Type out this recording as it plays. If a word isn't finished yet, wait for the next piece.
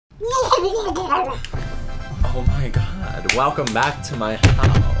Oh my god. Welcome back to my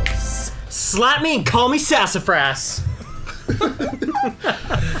house. Slap me and call me sassafras.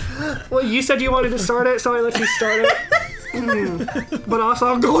 Well, you said you wanted to start it, so I let you start it. But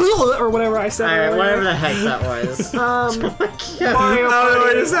also, or whatever I said. Alright, whatever the heck that was. Mario Oh,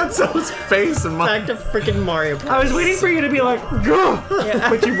 Party. is that someone's face in my... Back to freaking Mario Party. I was waiting for you to be like, go,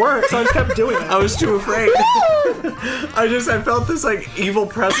 but you weren't, so I just kept doing it. I was too afraid. I felt this like evil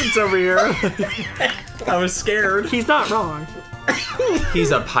presence over here. I was scared. He's not wrong.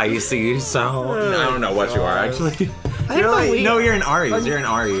 He's a Pisces, so I don't know what you are actually. You're like, no, you're an Aries. You're an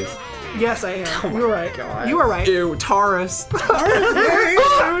Aries. Yes, I am. You were right. God. You were right. Ew, Taurus.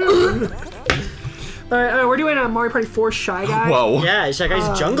 Alright, we're doing a Mario Party 4 Shy Guy. Whoa. Yeah, it's that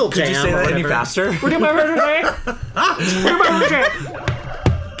guy's jungle jam. Could you say or that any whatever. faster? We're doing my version today. We're doing my version.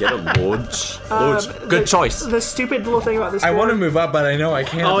 Get a Lodge. Good choice. The stupid little thing about this. I board- want to move up, but I know I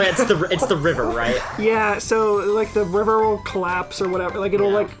can't. Oh, it's the river, right? Yeah, so like the river will collapse or whatever. Like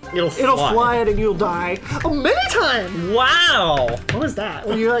it'll It'll fly. fly it and you'll die. Oh, many times. Wow. What was that?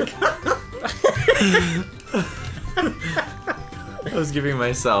 When you're like, I was giving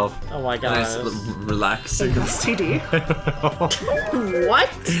myself Oh my a nice, god. relaxing. STD. What?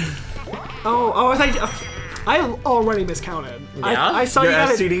 Oh, I already miscounted. Yeah? I saw Your you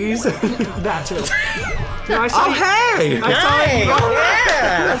got it. STDs? That too. No, I saw Oh, you, hey! I saw Hey, you.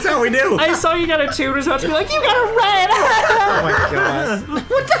 yeah. That's how we do. I saw you got a 2 and was about to be like, you got a red! Oh my god.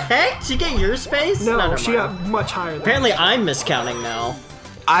 What the heck? Did you get your space? No, never she mind. got much higher than Apparently I'm miscounting now.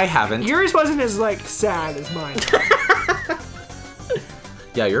 I haven't. Yours wasn't as, like, sad as mine.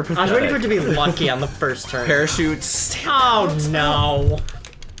 Yeah, you're I pathetic. was waiting for it to be lucky on the first turn. Parachutes. Oh no.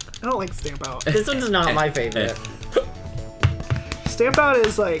 I don't like Stamp Out. This one's not my favorite. Stamp Out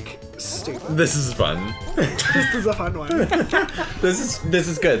is, like, stupid. This is fun. This is a fun one. This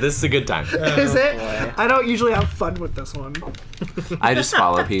is good. This is a good time. Is it? boy. I don't usually have fun with this one. I just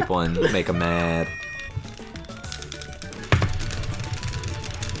follow people and make them mad.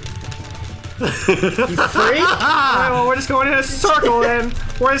 You freak? Alright, well, we're just going in a circle then.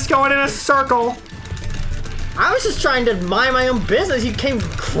 We're just going in a circle. I was just trying to mind my own business. You came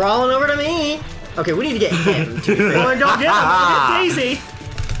crawling over to me. Okay, we need to get him. To be fair. Well, go get him. Go get Daisy.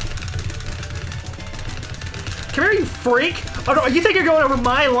 Come here, you freak. Oh, no, you think you're going over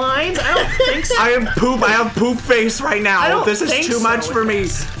my lines? I don't think so. I am poop. I have poop face right now. I don't This is think too so. much for me.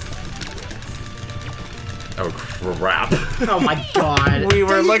 Oh crap! Oh my god. We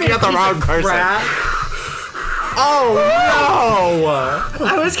were looking at the wrong person. Crap. Oh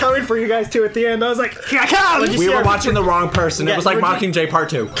I was coming for you guys too at the end. I was like, here I come. What'd no! you We see were our- watching the wrong person. It Yeah, was like what'd you- Mockingjay Part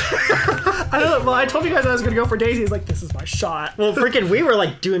 2. I don't know, well, I told you guys I was gonna go for Daisy. It's like, this is my shot. Well, freaking, we were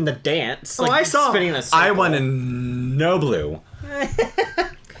like doing the dance. Like, I saw. Spinning in a circle. I won in no blue.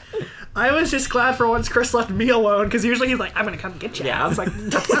 I was just glad for once Chris left me alone because usually he's like, I'm gonna come get you. Yeah. I was like,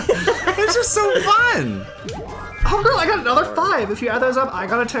 It's just so fun. oh girl, I got another 5. If you add those up, I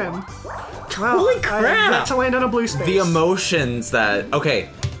got a 10. Well, Holy I crap. have yet to land on a blue space. The emotions that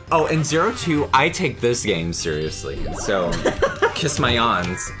Oh, in 0-2, I take this game seriously. So, kiss my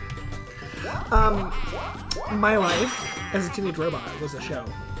yawns. My life as a teenage robot was a show.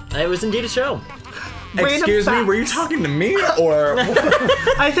 It was indeed a show. Random Excuse me, were you facts. talking to me or?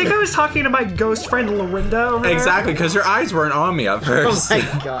 I think I was talking to my ghost friend Lorinda over there. Exactly, because your eyes weren't on me at Oh first. my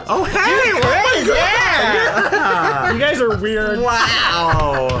god. Oh hey! Chris, yeah! You guys are weird.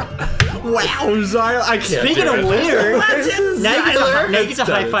 Wow! Wow, Zyla, I can't. Speaking do of it. weird, now you Zyler. get to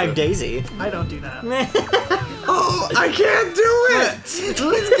high five Daisy. I don't do that. Oh, I can't do it.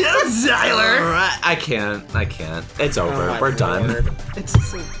 Let's go, Zyler. I can't. It's over. my We're done. lord. It's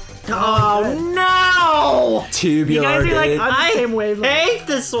Oh no! Tubular. You guys are like dude. on the same wavelength. Hate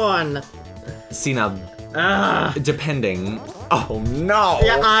this one. See now, Ugh. depending. Oh no.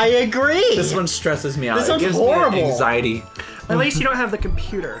 Yeah, I agree. This one stresses me out. This It one's gives horrible. me anxiety. At least you don't have the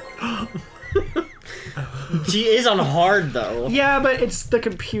computer. She is on hard though. Yeah, but it's the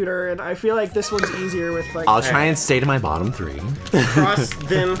computer, and I feel like this one's easier with like. I'll try and stay to my bottom 3. Cross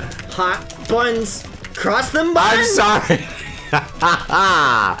them hot buns. Cross them buns. I'm sorry.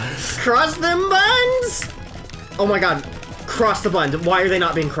 Cross them buns. Oh my god. Cross the buns. Why are they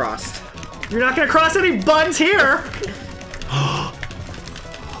not being crossed? You're not gonna cross any buns here.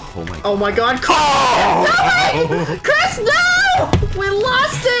 Oh my. Oh my god. Oh! No! Chris, no! We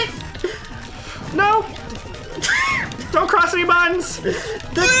lost it. No. Don't cross any buns.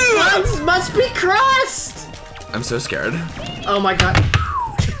 The buns must be crossed. I'm so scared. Oh my god.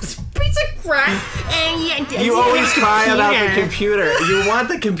 Piece of crap. You always cry about the computer. You want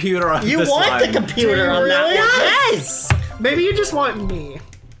the computer on You this want line. the computer Do you on that really? one. Yes. Maybe you just want me.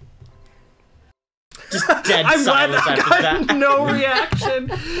 Just dead I'm glad silence that after got that. no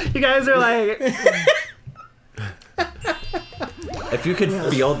reaction. You guys are like, If you could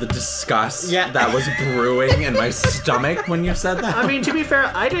feel the disgust Yeah. that was brewing in my stomach when you said that. I mean, to be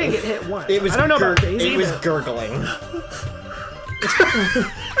fair, I didn't get hit once. It was I don't know about Daisy. It was but gurgling.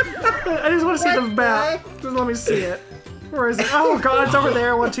 I just want to see the map. Just let me see it. Where is it? Oh god, it's over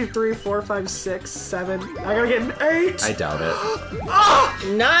there. 1, 2, 3, 4, 5, 6, 7. I gotta get an 8. I doubt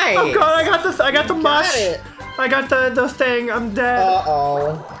it. Nice. Oh god, I got the mush. it. I got the thing. I'm dead.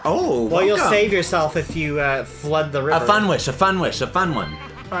 Uh-oh. Oh, Well, you'll welcome. save yourself if you flood the river. A fun wish, a fun wish, a fun one.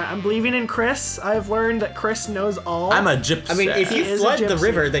 Alright, I'm believing in Chris. I've learned that Chris knows all. I'm a gypsy. I mean, if He you is a flood the gypsy.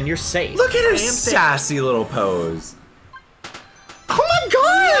 river, then you're safe. Look at her I am safe. sassy little pose. Oh my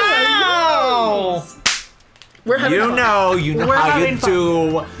god! Wow. We're having You fun. know We're how you having fun.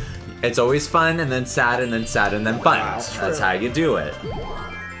 do. It's always fun and then sad and then sad and then fun. That's true. how you do it.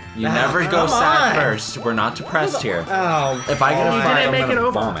 You never go come sad on. first. We're not depressed here. Oh. If I get a You fight, didn't I'm make it gonna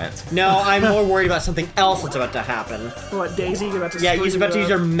over. vomit. No, I'm more worried about something else that's about to happen. What, Daisy? You're about to Yeah, screw you're about to you use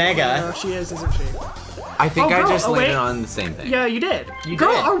your up. mega. No, she is, isn't she? I think Oh, I girl, just oh, landed wait. on the same thing. Yeah, you did. You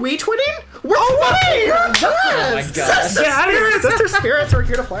Girl, did. are we twinning? We're twinning! Yes! Oh my god. Yeah, sister spirits are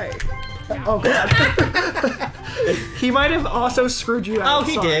here to play. Oh god. He might have also screwed you out. Oh, of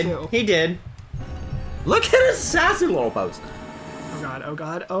he Sonic, did. too. He did. Look at his sassy little pose. Oh god, oh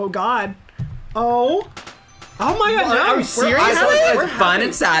god, oh god. Oh. Oh my god, no. Are you serious? I thought We're it's fun happy.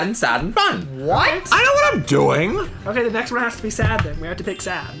 and sad and sad and fun. What? I know what I'm doing. Okay, the next one has to be sad then. We have to pick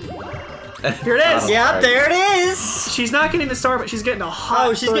sad. Here it is. Yep, there it is. She's not getting the star, but she's getting a hot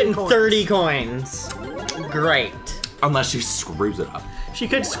Oh, she's getting coins. 30 coins. Great. Unless she screws it up. She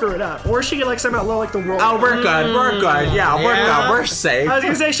could screw it up. Or she could like somehow low like the roll. Oh, we're good. We're good. Yeah, we're Yeah. good. We're safe. I was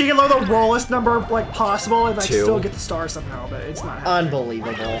gonna say she could low the rollest number like possible and like 2. still get the star somehow, but it's not happening.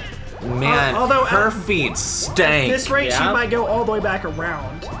 Unbelievable. Man, although her at feet stink. This rate, she Yeah. might go all the way back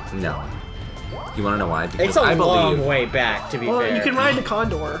around. No. You want to know why? Because It's a I long believe. way back, to be Well, fair. you can ride the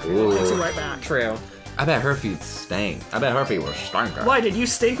condor. Ooh. It takes you right back. True. I bet her feet stink. I bet her feet were stinking. Why, did you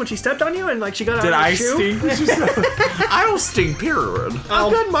stink when she stepped on you and like she got out Did of I your shoe? stink? I don't stink, period. Oh,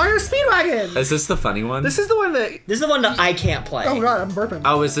 good, Mario Speedwagon! Is this the funny one? This is the one that... This is the one that I can't play. Oh god, I'm burping.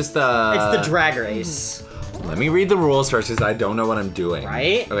 Oh, is this the... It's the drag race. Let me read the rules first because I don't know what I'm doing.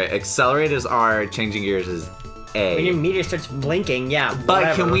 Right? Okay, accelerate is R, changing gears is A. When your meter starts blinking, yeah, But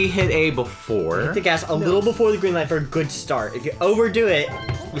whatever. can we hit A before? Hit the gas a little before the green light for a good start. If you overdo it,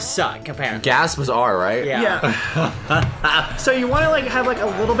 you suck, apparently. Gas was R, right? Yeah. Yeah. So you want to like have like a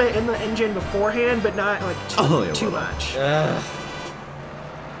little bit in the engine beforehand, but not like too, Only a too little. much. Ugh.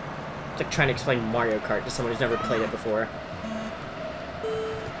 It's like trying to explain Mario Kart to someone who's never played it before.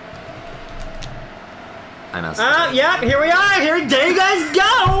 I know. Yep, here we are. There you guys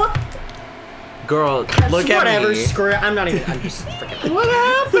go. Girl, look at Whatever, me. screw it. I'm just freaking. What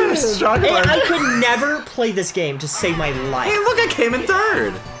happened? Struggling. Hey, I could never play this game to save my life. Hey, look, I came in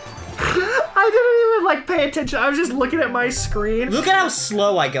third. I didn't even like pay attention. I was just looking at my screen. Look at how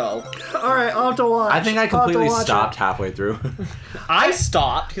slow I go. All right, I'll have to watch. I think I I'll have to completely watch it. stopped halfway through. I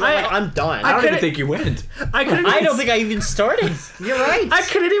stopped. 'Cause I'm like, I'm done. I don't even couldn't- think you went. I couldn't. I even don't think I even started. You're right. I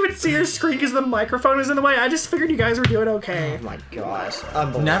couldn't even see your screen because the microphone was in the way. I just figured you guys were doing okay. Oh my gosh.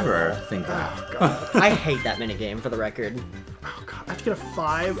 Unbelievable. Never think that. Oh, God. I hate that minigame, for the record. Oh, God. I have to get a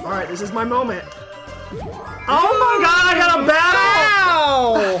 5. All right, this is my moment. Oh my God! I got a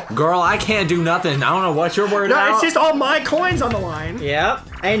battle. Ow! Girl, I can't do nothing. I don't know what you're worried No, about. it's just all my coins on the line. Yep.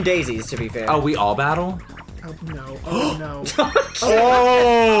 And daisies, to be fair. Oh, we all battle? Oh no! Oh no!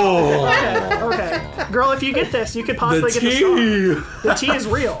 Oh! Okay, girl, if you get this, you could possibly get the star. The tea is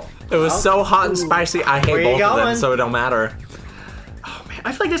real. It was so hot and spicy. I Where hate you both of them, going? so it don't matter. Oh man,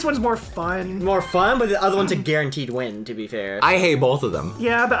 I feel like this one's more fun. More fun, but the other one's a guaranteed win, to be fair. I hate both of them.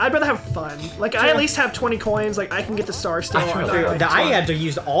 Yeah, but I'd rather have fun. Like I at least have 20 coins. Like I can get the star still. I like, really it's I fun. had to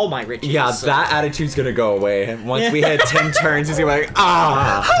use all my riches. Yeah, so- that attitude's gonna go away. Once we hit 10 turns, he's gonna be like,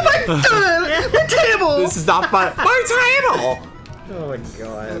 ah! Oh my God! The table. This is not fun. My table! Oh my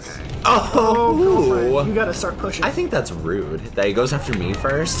god. Oh, girlfriend, you Oh! gotta start pushing. I think that's rude that he goes after me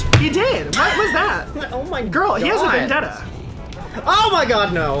first. He did. What was that? Oh my Girl, he has a God. vendetta. Oh my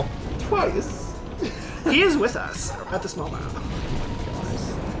god, no. Twice. He is with us at this moment.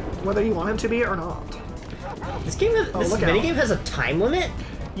 Whether you want him to be or not. This game, this look out. minigame has a time limit?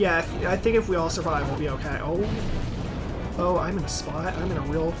 Yeah, I think if we all survive, we'll be okay. Oh, I'm in a spot. I'm in a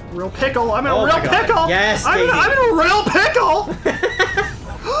real pickle. I'm in a Oh real my God. pickle. Yes, I'm in Daisy. a real pickle.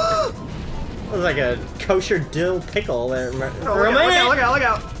 It was like a kosher dill pickle there for Oh, a look minute. out, look out, look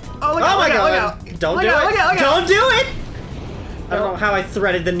out. Oh, look Oh out, my look god. out, look out. Don't Look do out, it. look out, look out. Don't do it. I don't know how I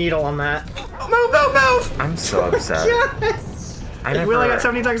threaded the needle on that. Oh Move! I'm so upset. Yes! I never, We only got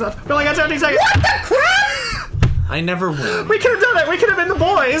 17 seconds left. We only got 17 seconds. What the crap? I never win. We could have done it. We could have been the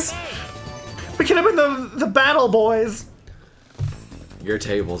boys. We could have been the battle boys. Your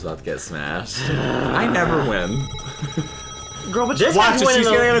table's about to get smashed. I never win. Girl, but This Watch guy's it, winning. she's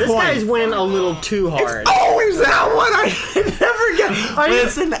gonna get a This coin. guy's winning a little too hard. Always that one. I never get. Are you-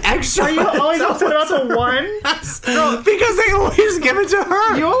 it's an extra. Are you always upset about the one? No, because they always give it to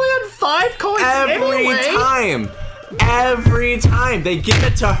her. You only had 5 coins Every time they give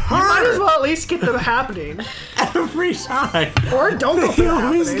it to her. You might as well at least get them happening. Every time. Or don't go for They the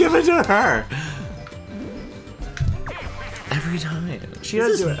always happening. give it to her. Every time. She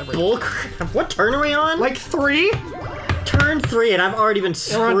does do it every time. Bullcrap. What turn are we on? Like 3? Turn 3, and I've already been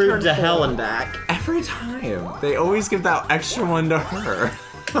We're on screwed turn to 4. hell and back. Every time. They always give that extra one to her.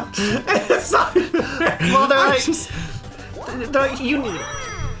 It's not even fair. Well, they're I like, just- they're like, you need it.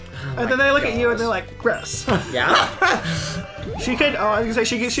 And then they look at you and they're like, gross. Yeah? She could, oh, I was gonna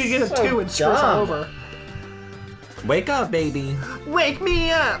say, she could get a So 2 and screw us all dumb. over. Wake up, baby. Wake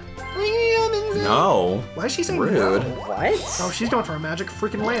me up! No. Why is she saying Rude. no? What? Oh, she's going for a magic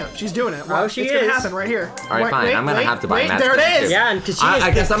freaking lamp. She's doing it. Oh, she it's gonna is. happen right here. All right, fine. I'm gonna have to buy a magic There lamp, it too. is. Yeah, and because she has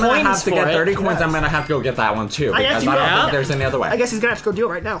I guess the I'm gonna have coins to for get it. 30 coins. Yes. I'm gonna have to go get that one too. I guess Because you I don't will. think there's any other way. I guess he's gonna have to go do it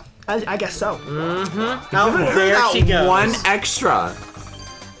right now. I guess so. Oh, there she goes. One extra.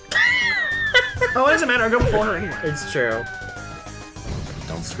 Oh, it doesn't matter. I go before her anyway. It's true.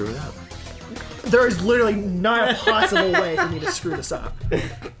 Don't screw it up. There is literally not a possible way for me to screw this up.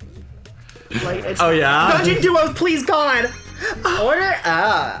 Like, it's Oh yeah. Dungeon Duos, please God! Order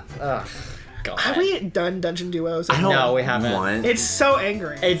up. Ugh. God. Have we done Dungeon Duos? I don't No, we haven't. want- It's so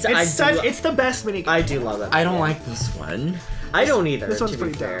angry. It's- I do- it's the best minigame. I do love it. I don't like this one. I don't either, This one's to be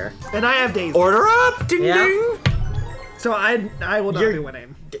pretty fair. dumb. And I have Daisy. Order up, ding Yeah. ding. So I will not You're- be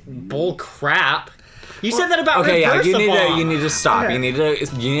winning. Bull crap. You said that about Okay, yeah, you Reversible. need to stop. Okay. You need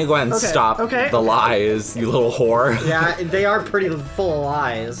to go ahead and Okay, stop okay. the lies, you little whore. Yeah, they are pretty full of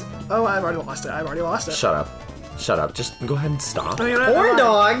lies. Oh, I've already lost it. I've already lost it. Shut up. Shut up. Just go ahead and stop. I mean, I- Corn I-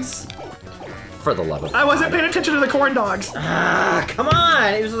 dogs. For the love of I wasn't God. paying attention to the corn dogs. Ah, come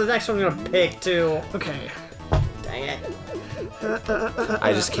on. It was the next one I'm gonna pick too. Okay. Dang it.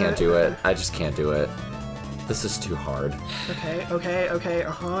 I just can't do it. I just can't do it. This is too hard. Okay,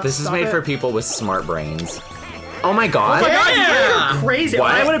 uh-huh. This is Stop made it. for people with smart brains. Oh my god. Oh my God, Yeah. you're crazy.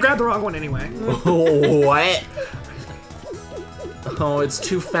 What? I would have grabbed the wrong one anyway. What? Oh, it's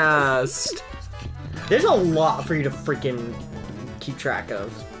too fast. There's a lot for you to freaking keep track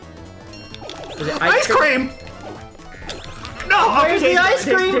of. Is it Ice cream! No! Where's the ice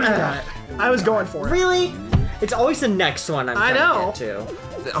cream? I was going for it. Really? It's always the next one I'm I trying know. to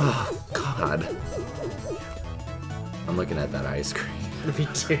get to. Oh god. I'm looking at that ice cream. Me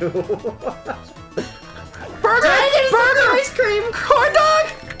too. Burger! Burger! Ice cream! Corn dog!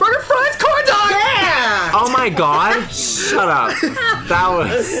 Burger fries, corn dog! Yeah! Oh my god! Shut up. That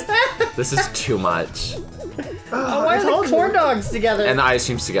was. This is too much. Oh, why are the corn dogs together? And the ice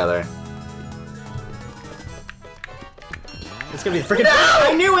cream's together. It's gonna be freaking.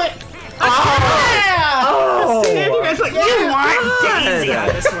 I knew it! Oh! See, and you guys like, you want Daisy God.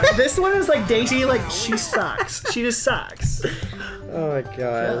 on this one. This one is like Daisy, like, she sucks. She just sucks. Oh my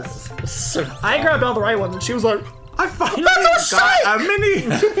god. So I grabbed all the right ones, and she was like, I finally That's a got a mini.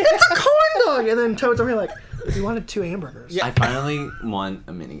 it's a corn dog! And then Toad's over here like, we wanted 2 hamburgers. Yeah. I finally won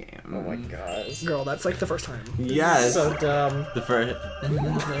a mini game. Oh my gosh. Girl, that's like the first time. Yes. So dumb. The first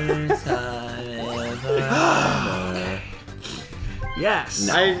time ever. Yes.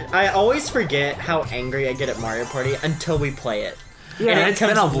 I always forget how angry I get at Mario Party until we play it. Yeah, And it it's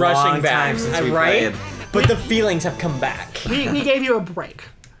been comes a rushing long back. time since we right? played. But the feelings have come back. we gave you a break.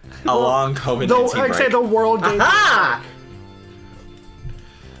 A long The, COVID-19 I'd say break. the world gave you Ah!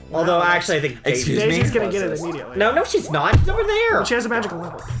 Although actually I think Excuse me? Daisy's gonna get it immediately. No, she's not. She's over there. But she has a magical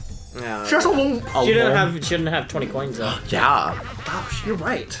level. No. She also won't. She didn't have 20 coins though. Yeah. Oh, you're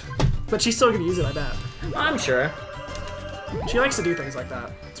right. But she's still gonna use it, I bet. I'm sure. She likes to do things like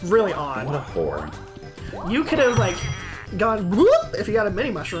that. It's really What a odd. whore. You could have, like, gone whoop if you got a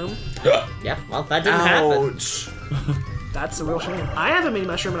mini mushroom. Yeah, well that didn't happen. Ouch. That's a real shame. I have a mini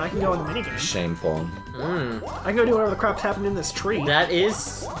mushroom and I can go in the mini game. Shameful. I can go do whatever the crap's happening in this tree. There is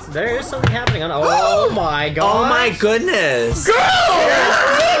something happening on. Oh my god. Oh my goodness.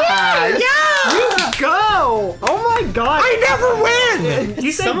 Yeah! You go! Oh my god! I never win!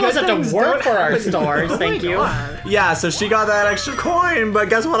 You said Some of good us have to things work don't for our happen. stars, Oh thank my you. God. Yeah, so she got that extra coin, but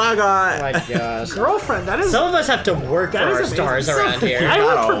guess what I got? Oh my gosh. Girlfriend, that is. Some of us have to work for That is our amazing. stars around here. I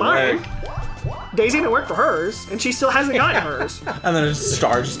work for Oh, mine. like- Daisy didn't work for hers, and she still hasn't gotten hers. And then a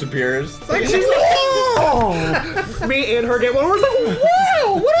star just appears. It's like, She's like, whoa! Me and her get one. We're like,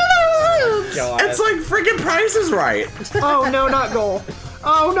 whoa! What are those? God. it's like freaking Price is Right. Oh no, not goal.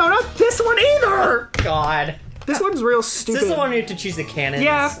 Oh no, not this one either. God. This one's real Is stupid. this the one you have to choose the cannons?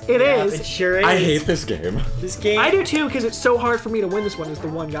 Yeah, it is. It sure is. I hate this game. this game. I do too, because it's so hard for me to win this one as the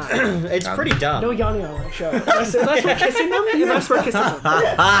one guy. It's pretty dumb. No yawning on my show. Unless we're kissing them, unless we're kissing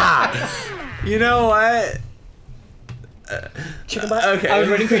them. You know what? Chicken butt. Okay. I was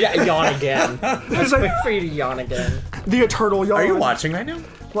waiting for you to yawn again. It's like, Waiting for you to yawn again. the eternal yawn. Are you watching right now?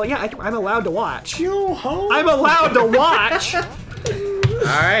 Well, yeah, I'm allowed to watch. Yo ho. I'm allowed to watch.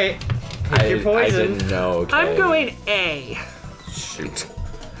 Alright. Your I poison. didn't know. Okay. I'm going A. Shoot.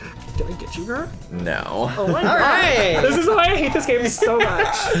 Did I get you, girl? No. Oh my god. Alright. This is why I hate this game so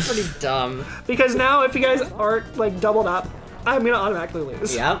much. Pretty dumb. Because now, if you guys aren't like doubled up, I'm gonna automatically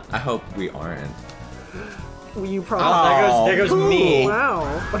lose. Yep. I hope we aren't. You Oh, probably. there goes me. Wow.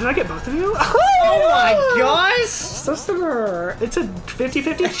 Oh, did I get both of you? Oh my gosh! Sister, it's a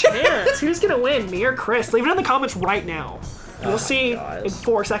 50-50 chance. Who's gonna win, me or Chris? Leave it in the comments right now. You'll see gosh. in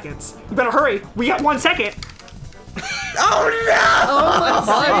 4 seconds. You better hurry. We got 1 second. Oh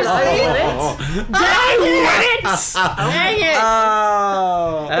I win it! Dang it! no!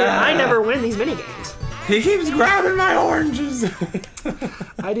 Oh. I never win these mini games. He keeps grabbing my oranges.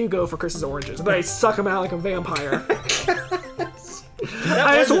 I do go for Chris's oranges, but I suck them out like a vampire.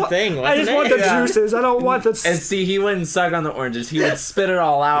 That was the thing, wasn't I just want the Yeah. juices. I don't want the. And see, he wouldn't suck on the oranges. He would spit it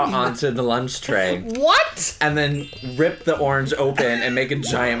all out onto the lunch tray. What? And then rip the orange open and make a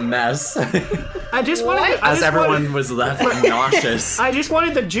giant mess. I just wanted. As everyone was left nauseous. I just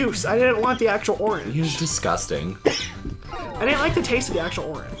wanted the juice. I didn't want the actual orange. He was disgusting. I didn't like the taste of the actual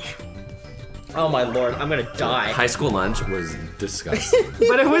orange. Oh my lord, I'm gonna die. High school lunch was disgusting.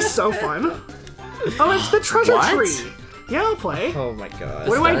 But it was so fun. Oh, it's the treasure What? tree. Yeah, I'll play. Oh my god.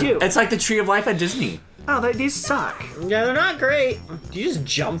 What do I do? It's like the Tree of Life at Disney. Oh, these suck. Yeah, they're not great. Do you just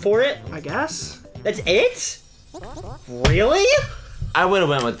jump for it? I guess. That's it? Really? I would have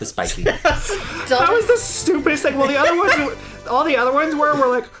went with the spiky. That was the stupidest thing. Well, the other ones, all the other ones were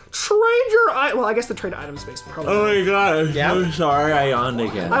like trade your item. Well, I guess the trade item space probably. Oh my god, Yeah. I'm so sorry I yawned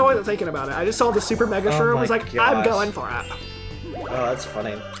again. I wasn't thinking about it. I just saw the super mega shroom. I was my like, I'm gosh. going for it. Oh, that's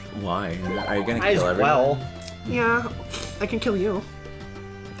funny. Why? Are you gonna As kill everyone? well. Yeah, I can kill you.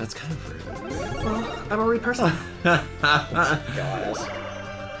 That's kind of rude. Well, I'm a rude person. Gosh.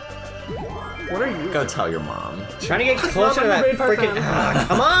 What are you? Go tell your mom. Trying to get closer to I'm a that rude person. freaking. Ah,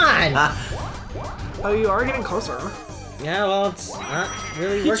 come on! Oh, you are getting closer. Yeah, well, it's not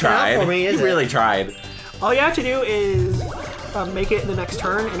really He working tried. out for me, is he it? really tried. All you have to do is make it in the next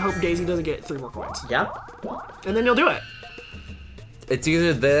turn and hope Daisy doesn't get 3 more coins. Yeah. And then you'll do it. It's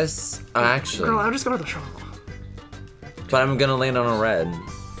either this, actually, Girl, I'm just going to the shop. but I'm gonna land on a red.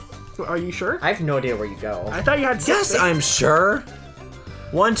 Are you sure? I have no idea where you go. I thought you had 6 Yes, spaces. I'm sure.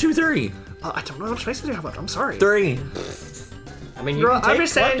 1, 2, 3. I don't know how much spaces you have left. I'm sorry. 3. I mean, you Girl, can take I'm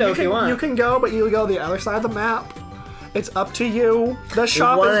just saying Klepto if you want. you can go, but you go the other side of the map. It's up to you. The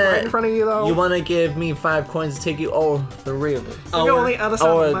shop is right in front of you, though. You wanna give me 5 coins to take you over the river? You go on the other side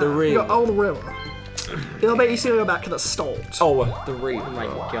Oh, of the the map. You go river. over the river. It'll make you see to go back to the Stolt. Oh, the river. Oh my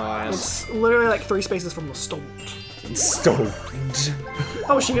gosh. It's literally like 3 spaces from the Stolt. Stone.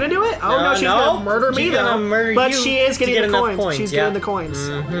 Oh, is she gonna do it? Oh no, she's no. gonna murder me She's though. gonna murder but you she is to getting get the enough coins. coins, She's yeah. getting the coins.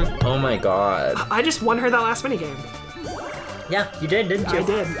 Oh my god. I just won her that last minigame. Yeah, you did, didn't you? I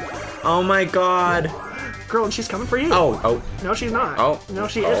did. Oh my god. Girl, and she's coming for you. Oh. No, she's not. Oh. No,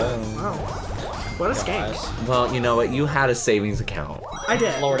 she isn't. Wow. What a skank. Well, you know what? You had a savings account. I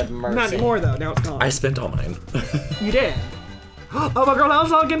did. Lord of mercy. Not anymore though. Now it's gone. I spent all mine. You did. Oh my girl, that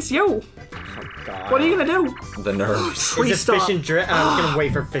was all against you. God. What are you gonna do? The nerves. Tree Is it stomp. fish and drip? I was gonna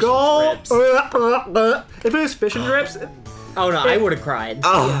wait for fish Go. and drips. If it was fish and drips, Oh no, I would have cried.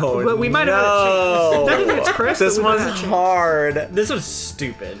 Oh, but we might have had a no. chance. Nothing against Chris, This but we might one's have had a chance. hard. This was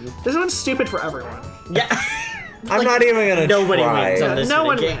stupid. This one's stupid for everyone. Yeah. I'm not even gonna Nobody try. wins on this No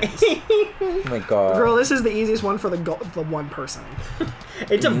one minigame. Oh my god. Girl, this is the easiest one for the one person.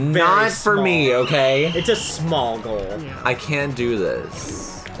 It's a very Not for small- me, okay? It's a small goal. Yeah. I can't do this.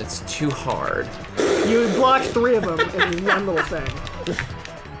 It's too hard. You blocked 3 of them in one little thing.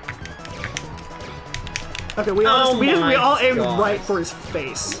 Okay, we all Oh we my all aimed God. right for his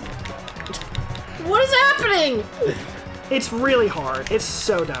face. What is happening? It's really hard. It's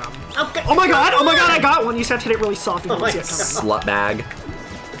so dumb. Okay. Oh my god! Oh my god! I got one. You just have to hit it really soft. You Oh can my see it coming. Slut bag.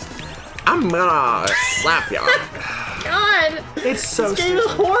 I'm gonna slap ya. God. It's so This game is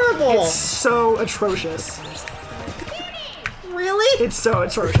stupid. horrible. It's so atrocious. Really? It's so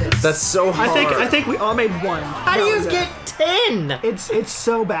atrocious. That's so hard. I think we all made one. How do you get 10? It's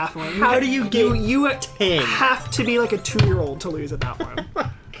so baffling. How do you get you 10? have to be like a 2-year-old to lose at that one.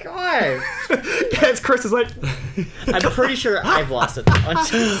 God. Yes, Chris is like. I'm pretty sure I've lost it that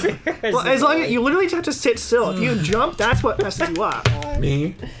one. Well, as long as you literally have to sit still. If you jump, that's what messes you up.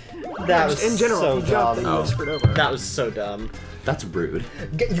 Me? That was In general, so if you jump, then dumb. you get screwed over. That was so dumb. That's rude.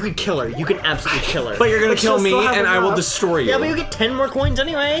 You can kill her. You can absolutely kill her. But you're gonna kill she'll me, still have and I will enough. destroy you. yeah, but you get 10 more coins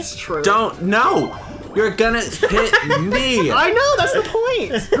anyway. It's true. Don't. No! You're gonna hit me! I know, that's the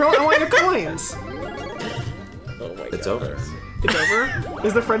point. Girl, I want your coins. Oh my It's God. over. It's over?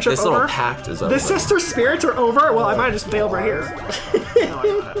 Is the friendship This over? little pact is over. The sister spirits are over? Well, I might have just failed right here. No, I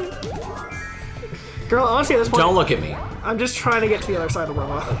got it. Girl, honestly, at this point, Don't look at me. I'm just trying to get to the other side of the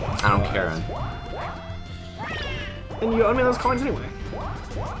room. I don't care. And you owe me those coins anyway.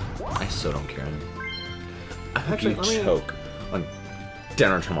 I still don't care. I hope Actually, you let me- choke on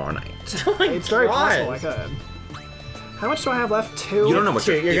dinner tomorrow night. It's very possible I could. How much do I have left? 2? You don't know what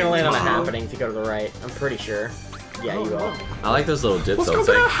You're gonna land on a tomorrow. happening if you go to the right. I'm pretty sure. Yeah, you will. I like those little dips. Let's though. go It's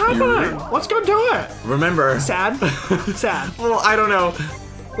do like, it happening! Let's go do it! Remember. Sad? Sad. Well, I don't know.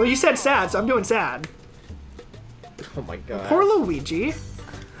 Well, you said sad, so I'm doing sad. Oh my God. Poor Luigi.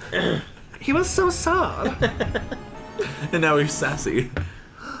 He was so sad. And now he's sassy.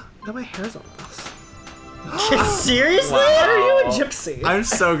 Now my hair's all mess. Seriously? Why are you a gypsy? I'm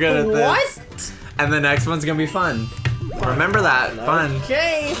so good at this. What? And the next one's gonna be fun. Remember that. Fun.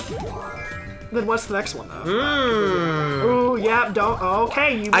 Okay. Then what's the next one, though? Hmm. Ooh, yeah, don't.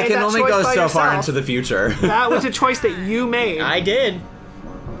 Okay, you made I can that only choice go by so far yourself. into the future. That was a choice that you made. I did.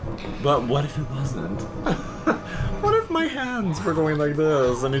 But what if it wasn't? What if my hands were going like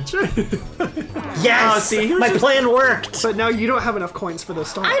this and it changed? Yes! Oh, see, here's my just- plan worked. But now you don't have enough coins for this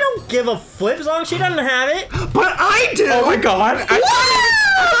star. I don't give a flip as long as she doesn't have it. But I do! Oh my god! I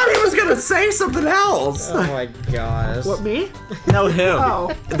thought he was gonna say something else. Oh my gosh. What, me? No, him.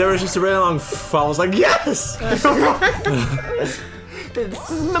 Oh. There was just a really long fall. I was like, yes!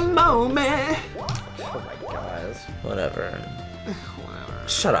 This is my moment. Oh my gosh. Whatever.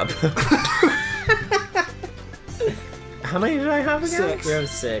 Shut up. How many did I have again? 6. You have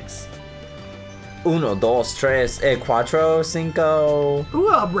 6. Uno, dos, tres, cuatro, cinco. Ooh,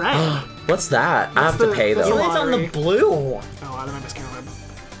 a red. What's that? I have to the- pay that's You though. the landed on the lottery. blue. Oh, then I miscounted.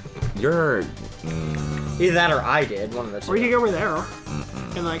 You're. Either that or I did. One of the two. Or you could go over there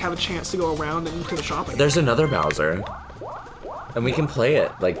and like have a chance to go around and to the shopping. There's another Bowser. And we can play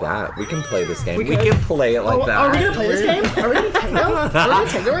it like that. We can play this game. We can? can play it like that. Are we gonna play this game? Are we gonna tango? Are we gonna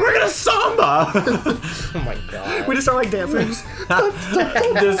tango? We're gonna samba! Oh my god. We just start like dancing.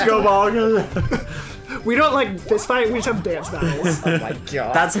 Disco ball. We don't like fist fight. We just have dance battles. Oh my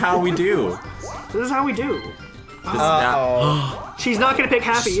god. That's how we do. This is how we do. This is not- She's not gonna pick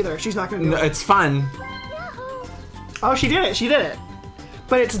happy either. She's not gonna do No, it. it's fun. Oh, she did it. She did it.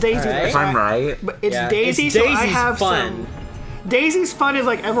 But it's Daisy. Alright. If I'm right. But it's Yeah, Daisy, it's so I Daisy's have fun. Daisy's fun is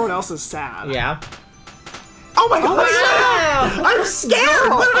like everyone else is sad. Yeah. Oh my god! Wow. I'm scared!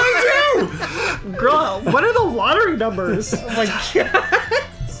 What did I do? Girl, what are the lottery numbers? Oh my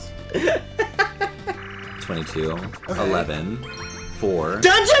god. 22, 11, 4.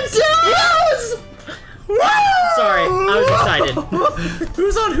 Dungeon 2! Sorry, I was excited.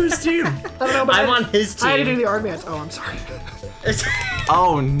 Who's on whose team? I don't know, but I'm on his team. I had to do the arm dance. Oh, I'm sorry.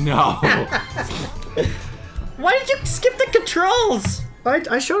 Oh no. Why did you skip the controls?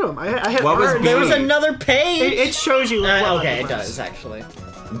 I showed him. I had What was art. There B? was another page. It shows you. what okay, level it is. does actually.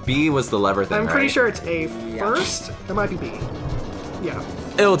 B was the lever thing, I'm pretty right? sure it's A first. It might be B. Yeah.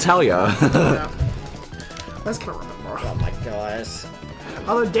 It'll tell ya. Yeah. That's kind of remember. Oh my gosh.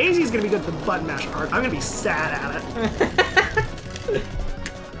 Although Daisy's gonna be good at the button mash part, I'm gonna be sad at it.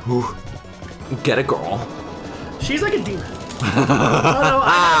 Ooh. Get a girl. She's like a demon. Oh no,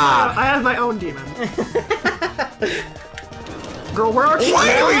 I have my own demon. Girl, where are you?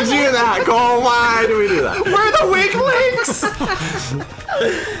 Why do we do that, Cole? Why do we do that? Where are the weak links?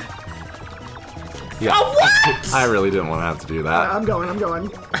 Yeah. Oh what? I really didn't want to have to do that. I'm going.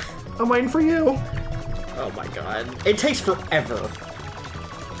 I'm waiting for you. Oh my god. It takes forever.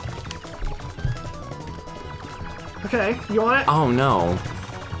 Okay, you want it? Oh no.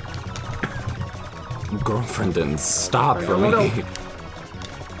 Girlfriend didn't stop for me. no.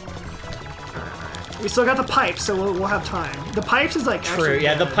 We still got the pipes, so we'll have time. The pipes is like True, actually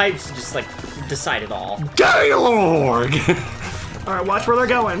yeah, the good. pipes just like decide it all. Gaylord! All right, watch where they're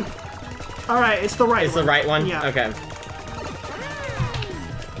going. All right, it's the right. It's the right one? Yeah. Okay.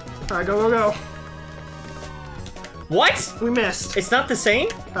 All right, go. What? We missed. It's not the same?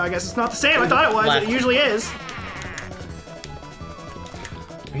 I guess it's not the same. I thought it was. Left. It usually is.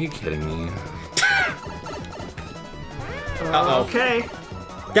 Are you kidding me? Uh-oh. Okay,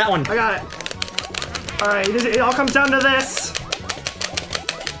 That one. I got it. All right, it all comes down to this.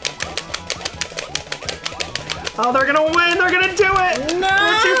 Oh, they're gonna win. They're gonna do it. No!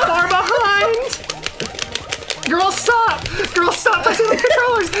 We're too far behind. Girl, stop! Girl, stop touching the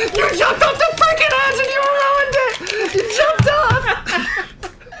controllers! You jumped off the freaking edge and you ruined it! You jumped off!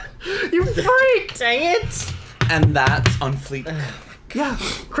 You freak! Dang it! And that's on fleek. Yeah,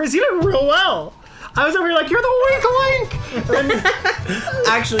 Chris, you did real well. I was over here like, you're the weak link! And then,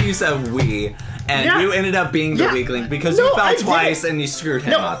 Actually, you said we, and Yeah. you ended up being the Yeah. weak link because No, you fell I didn't. twice and you screwed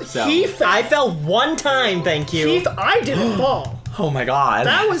him No, up. So. I fell one time, thank you. Keith, I didn't fall. Oh my god.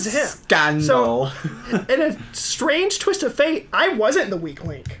 That was him. Scandal. So, in a strange twist of fate, I wasn't the weak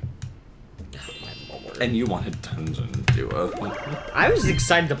link. And you wanted Dungeon Duo. I was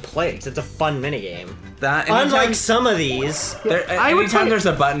excited to play because it's a fun minigame. That Unlike some of these. I would anytime play- there's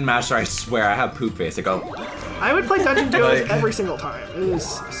a button masher, I swear I have poop face. I go. I would play Dungeon Duos Like- every single time. It is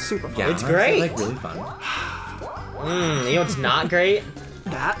super fun. Yeah, It's great. Like really fun. You know what's not great?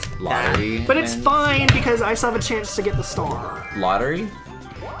 That. Lottery. But it's and- fine because I still have a chance to get the star, Lottery.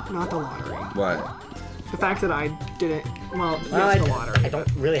 not the lottery. What? The fact that I didn't, well, Well, yes, the lottery. I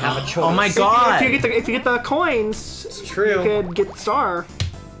don't really have a choice. Oh my god. If you get the coins, It's true. you could get the star.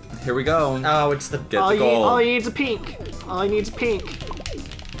 Here we go. Oh, it's the... Get the gold. All you need is a pink. All you need is pink.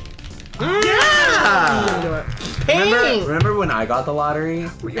 Yeah. Do it. Remember when I got the lottery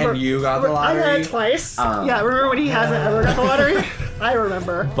and you got the I lottery? got it twice. Um. Yeah, remember when he hasn't ever got the lottery? I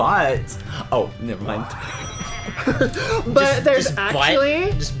remember. But never mind. But there's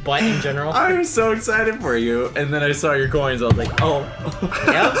actually. Just butt in general. I was so excited for you, and then I saw your coins. I was like, oh.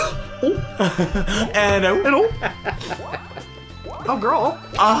 Yep. And Oh, girl.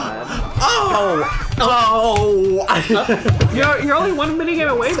 You're only one minigame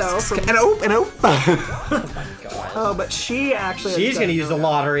away though. From, oh, but she actually. She's gonna use the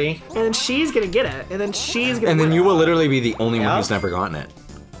lottery. And then she's gonna get it. And then she's gonna. And then win you it. will literally be the only one Yep. who's never gotten it.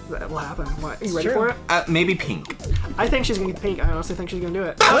 That will happen. What? Are you ready true. for it? Maybe pink. I think she's gonna get pink. I honestly think she's gonna do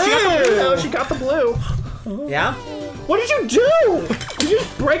it. Oh, she got the blue. Oh, she got the blue. Yeah? What did you do? Did you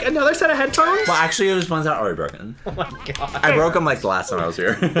just break another set of headphones? Well, actually, it was ones that are already broken. Oh my god. I broke them like the last time I was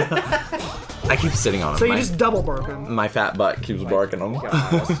here. I keep sitting on them. So you just double broken. My fat butt keeps barking them.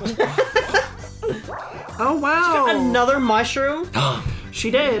 Oh wow. Another mushroom? She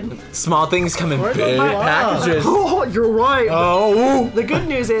did. Small things come in Where's big my- packages. Oh, you're right. Oh. The good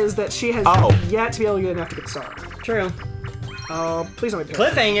news is that she has Oh. yet to be able to get enough to get the star. True. Oh, please don't.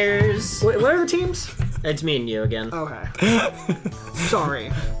 Cliffhangers. What are the teams? It's me and you again. Okay.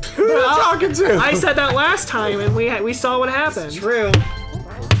 Sorry. Who are you talking to? I said that last time, and we saw what happened. True.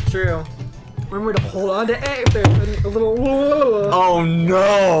 True. Remember to hold on to A. There, a little. Oh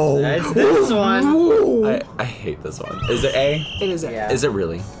no. It's this one. I hate this one. Is it A? It is A. Yeah. Is it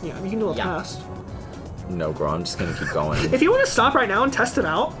really? Yeah, you can do a Yeah. test. No, girl. I'm just gonna keep going. If you want to stop right now and test it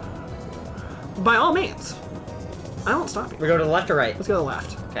out, by all means. I won't stop you. We go to the left or right? Let's go to the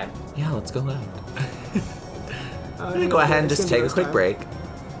left. Okay. Yeah, let's go left. I'm gonna go ahead and just take a quick break.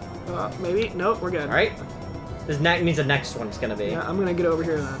 Maybe. Nope, we're good. Alright. This means the next one's gonna be. Yeah, I'm gonna get over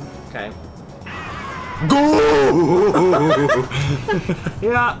here then. Okay. Go!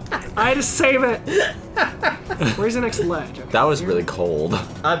 Yeah, I had to save it. Where's the next ledge? Okay. That was really cold.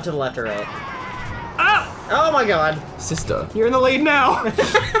 Up to the left or right? Ah! Oh my god. Sister, You're in the lead now.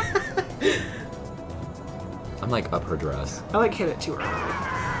 I'm like up her dress. I like hit it too early.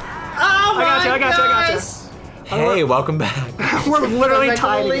 Oh my I got you. gosh. Hey, welcome back. We're literally Back to the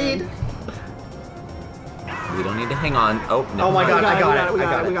tied lead. again. We don't need to hang on. Oh, no. Oh my god, I got it. We I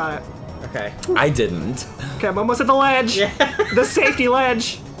got we it. got it. Okay. I didn't. Okay, I'm almost at the ledge. Yeah. The safety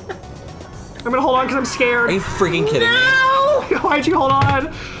ledge. I'm gonna hold on because I'm scared. Are you freaking kidding me? No! Why'd you hold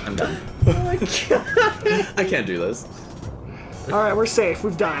on? I'm done. Oh my god. I can't do this. All right, we're safe.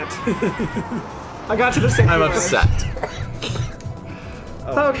 We've done it. I got to the safety I'm ledge. upset.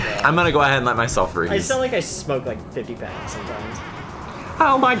 Okay. I'm gonna go ahead and let myself freeze. I sound like I smoke like 50 packs sometimes.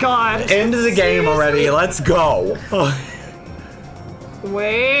 Oh my god. End of the game already. Let's go.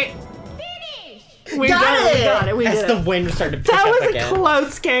 Wait. We Got did it! it. We As did the it. wind started to pick That up was again. a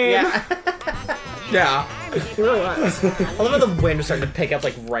close game. Yeah. Yeah. It really was. I love how the wind was starting to pick up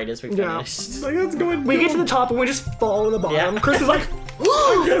like right as we Yeah. finished. Like, let's go and We get to the top and we just fall to the bottom. Yeah. Chris is like,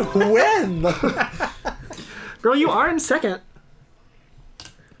 win. girl, you are in second.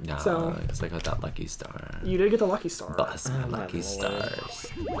 No, So- because I got that lucky star. You did get the lucky star. Bless my my lucky lord. stars.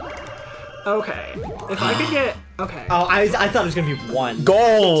 Okay. If I could get... Okay. Oh, I thought it was gonna be one.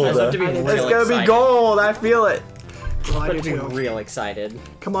 Gold. I was about to be I think really it's It's gonna excited. be gold. I feel it. Well, I do But too. real excited.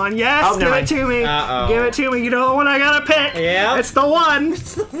 Come on, yes, Oh, give never it to me. Uh-oh. Give it to me. You know the one I gotta pick. Yeah. It's the one.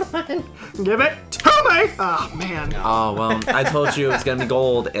 Give it to me. Oh man. Oh, well, I told you it was gonna be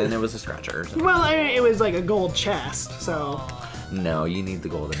gold, and it was a scratcher. So. Well, I mean, it was like a gold chest, so No, you need the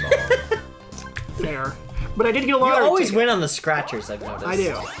golden ball. fair. But I did get a You lottery always ticket. win on the scratchers, I've noticed. I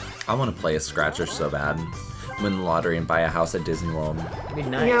do. I want to play a scratcher so bad. Win the lottery and buy a house at Disney World. It'd be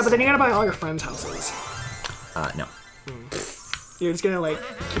nice. Yeah, but then you gotta buy all your friends' houses. No. You're just gonna like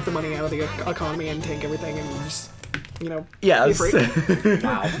keep the money out of the economy and take everything and just, you know, Yes. be free.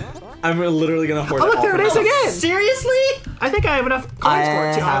 Wow. I'm literally gonna hoard Oh look, there it is again. Seriously? I think I have enough coins for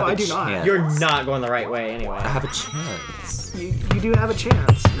it too. have Oh, I a do not. chance. You're not going the right way anyway. I have a chance. You do have a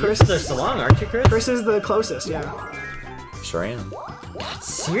chance. Chris is the salon, aren't you, Chris? Chris is the closest, yeah. Sure am.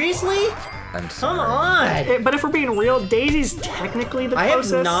 Seriously? I'm Come sorry. on. But if we're being real, Daisy's technically the I have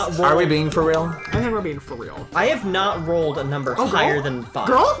closest. not rolled. Are we being for real? I think we're being for real. I have not rolled a number Oh, girl? higher than 5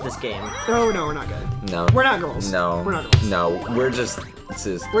 Girl? this game. Oh no, we're not good. No. We're not girls. No. We're not girls. No, we're just.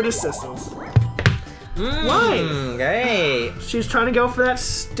 We're just sisters. Why? Great. She's trying to go for that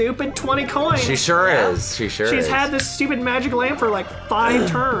stupid 20 coins. She sure is. She sure is. She's had this stupid magic lamp for like 5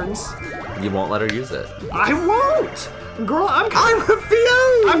 turns. You won't let her use it. I won't! Girl, I'm coming. I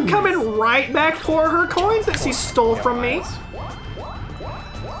refuse! I'm coming right back for her coins that she stole from me.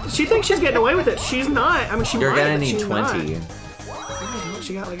 She thinks she's getting away with it. She's not. I mean, she You're might, gonna but need she's 20. not.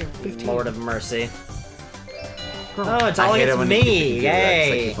 She got like a 15. Lord of mercy. Girl, Oh, it's all I hate it against when you me. do that,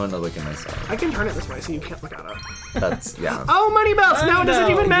 'cause I Yay. keep wanting to look at myself. I can turn it this way so you can't look at it. That's, yeah. Oh, money belts! No, it doesn't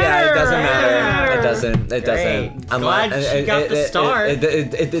Money even belts. matter! Yeah, it doesn't matter. It It doesn't. It Great. doesn't. Glad she got the star. It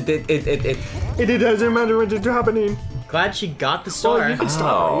doesn't matter what is happening. Glad she got the star. Well, you could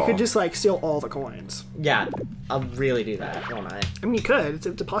stop her. Oh. You could just like steal all the coins. Yeah, I'll really do that, won't I? I mean, you could.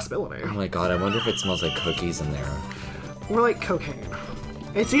 It's a possibility. Oh my god, I wonder if it smells like cookies in there. Or like cocaine.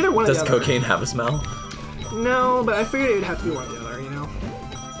 It's either one Does or the other. cocaine have a smell? No, but I figured it would have to be one or the other, you know?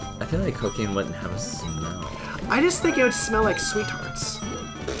 I feel like cocaine wouldn't have a smell. I just think it would smell like sweet tarts.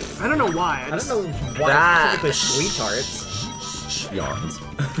 I don't know why. I don't know why That- specifically sweet tarts. Yawns.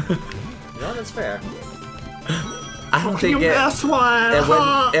 No, that's fair. I don't You think it. missed one!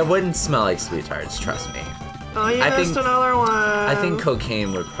 It wouldn't smell like sweet tarts. Trust me. Oh, you I missed think- another one! I think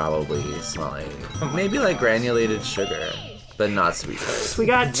cocaine would probably smell like maybe like granulated sugar, but not sweet tarts. We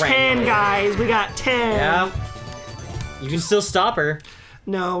got 10, guys. We got 10. Yeah. You can still stop her.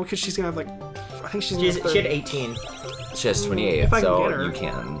 No, because she's gonna have like. I think she's She gonna had 18. She has 28, If I can so get her. you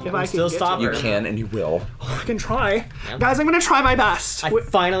can. If I can still get stop to You her. can and you will. I can try. Yeah. Guys, I'm gonna try my best. I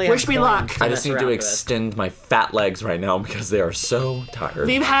finally have wish me coins luck. to I just mess need around to with. extend my fat legs right now because they are so tired.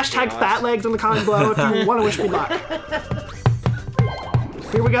 Leave hashtag fat legs in the comments below if you want to wish me luck.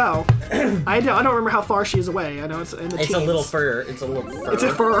 Here we go. I don't remember how far she is away. I know it's in the It's teens. a little fur. It's a little fur. It's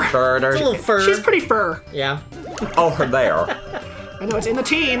a fur. Further. It's a little fur. She's pretty fur. Yeah. Oh, her there. I know it's in the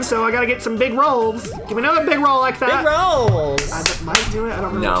teens, so I gotta get some big rolls. Give me another big roll like that. Big rolls. I might do it. I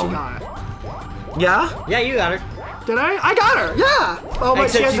don't remember No. what she got. Yeah. Yeah, you got her. Did I got her. Yeah. Oh, but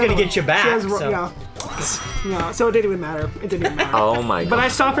Except she has she's gonna another get you one. back, She has, so. Yeah. Yeah. So it didn't even matter. It didn't even matter. Oh my god. But I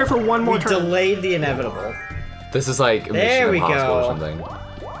stopped her for one more We turn. delayed the inevitable. This is like There Mission we Impossible or go. something.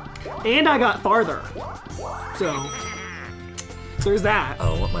 And I got farther. So there's that.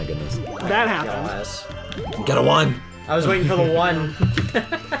 Oh my goodness. That happened. Gosh. Get a 1. I was waiting for the 1.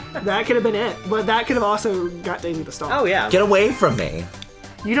 That could have been it. But that could have also got Daisy the star. Oh, yeah. Get away from me.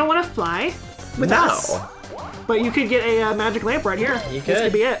 You don't want to fly with No. us. But you could get a magic lamp right here. You This could.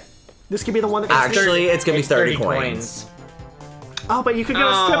 could be it. This could be the one that gets Actually, it's gonna be It's 30 coins. Oh, but you could get a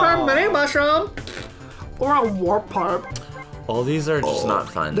Oh. super mini mushroom. Or a warp pipe. All these are just not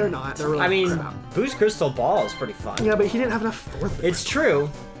fun. They're not. They're really I mean, crap. Boost Crystal Ball is pretty fun. Yeah, but he didn't have enough for them. It's true,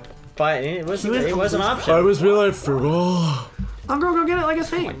 but it was was it was an the option. was really frugal. Oh, girl, go get it like it's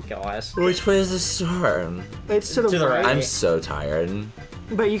fame. Gosh. Which way is the star? It's to the, To the right. I'm so tired.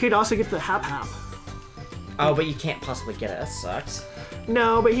 But you could also get the hap hap. Oh, but you can't possibly get it. That sucks.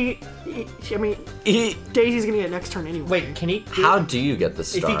 No, but I mean, Daisy's gonna get it next turn anyway. Wait, can he? How do you get the If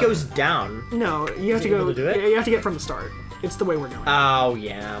star? he goes down. No, you have to he go. able to do it? You have to get it from the start. It's the way we're going. Oh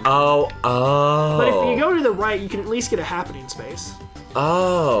yeah. Oh, oh. But if you go to the right, you can at least get a happening space.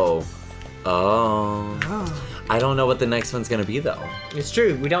 Oh. Oh. Oh. I don't know what the next one's gonna be though. It's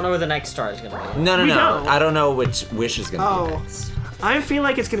true. We don't know where the next star is gonna be. No, no, We no. don't. I don't know which wish is gonna be Oh. next. I feel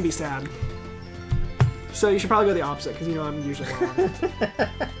like it's gonna be sad. So you should probably go the opposite, because you know I'm usually wrong.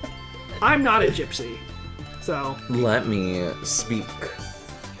 I'm not a gypsy. So, Let me speak.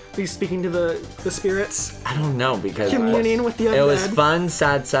 are you speaking to the spirits? I don't know because Communing with the undead? it was fun,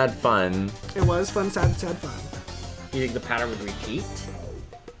 sad, sad, fun. It was fun, sad, sad, fun. You think the pattern would repeat?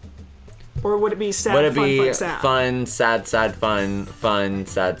 Or would it be sad, Would it fun, be fun, sad? fun, sad, sad, fun, fun,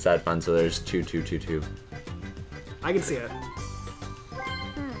 sad, sad, fun? So there's 2, 2, 2, 2. I can see it.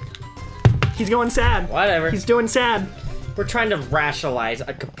 He's going sad. Whatever. He's doing sad. We're trying to rationalize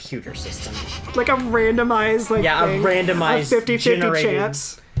a computer system. Like a randomized, like, Yeah, a thing. randomized, A 50-50 generated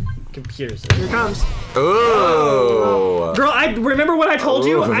chance. computer system. Here it comes. Ooh. Girl, I remember what I told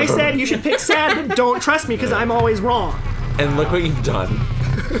you? I said you should pick sad, but don't trust me because I'm always wrong. And look what you've done.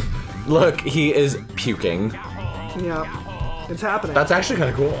 Look, he is puking. Yeah, it's happening. That's actually kind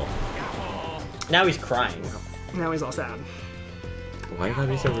of cool. Now he's crying. Now he's all sad. Why you gotta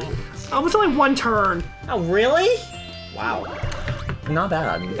be so rude? Oh, it's only one turn. Oh, really? Wow. Not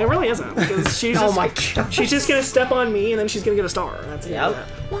bad. It really isn't. Because she's Oh just, my god. she's just gonna step on me and then she's gonna get a star. That's it. Yep.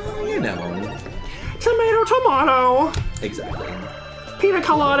 Well, you know. Tomato, tomato. Exactly. Pina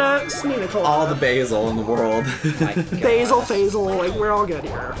colada, smina colada. All the basil in the world. My God. Basil, phasal, like we're all good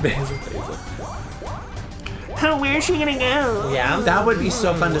here. Basil. How, where's she gonna go? Yeah. That would be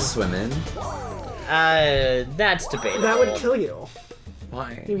so fun to swim in. That's debatable. That would kill you.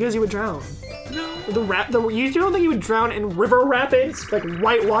 Why? Because you would drown. No. You don't think you would drown in river rapids? Like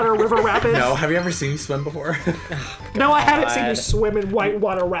whitewater river rapids? No, have you ever seen me swim before? No, I haven't seen you God. swim in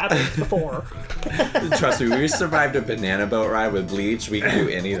whitewater rapids before. Trust me, we survived a banana boat ride with bleach. We can do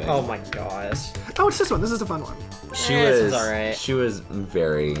anything. Oh my gosh. Oh, it's this one. This is the fun one. She this was is alright. She was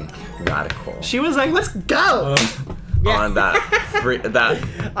very radical She was like, let's go! on that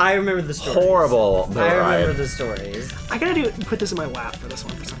that I remember the stories. horrible boat I remember ride. the stories. I gotta put this in my lap for this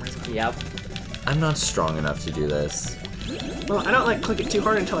one for some reason. Yep. I'm not strong enough to do this. Well, I don't like click it too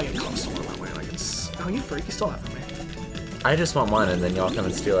hard until I get close to one that way. Like it's. Oh, you freak! You stole that from me. I just want one, and then y'all come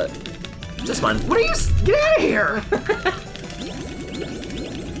and steal it. Just one. What are you? Get out of here!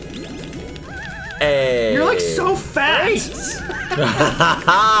 Hey. You're like so fat.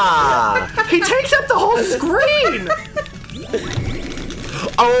 He takes up the whole screen.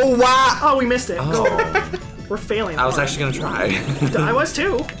 Oh wow! Oh, we missed it. Go. Oh. We're failing. I was hard. actually gonna try. I was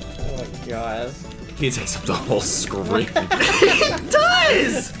too. Oh my gosh. He takes up the whole screen. It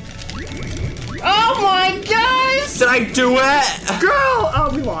does. Oh my gosh! Did I do it? Girl! Oh,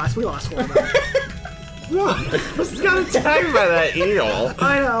 we lost. We lost. Hold on. What's got attacked by that eel?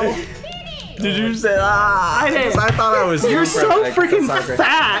 I know. Did you say that? I did. Because I thought I was. You're so freaking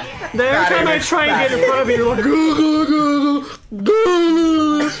fat. The every time I try and get in front of you, you're like, go, go,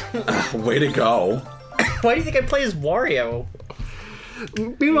 go, go. Way to go. Why do you think I play as Wario?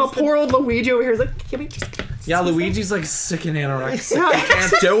 Meanwhile, poor old Luigi over here is like, give me just. Yeah, Luigi's like sick and anorexic. Yeah, I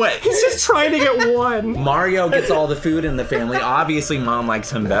can't do it. He's just trying to get one. Mario gets all the food in the family. Obviously, Mom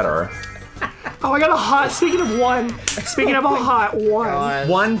likes him better. Oh, I got a hot. Speaking of one. Speaking of a hot one. God.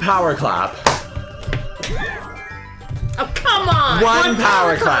 One power clap. Oh, come on! One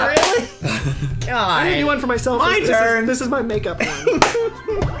power clap. Really? I didn't do God. one for myself. My turn. This is my makeup one.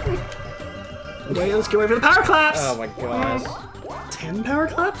 Wait, let's get ready for the power claps. Oh my gosh. 10 power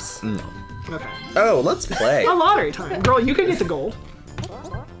claps? No. Okay. Oh, let's play. A lottery time. Girl, you can get the gold.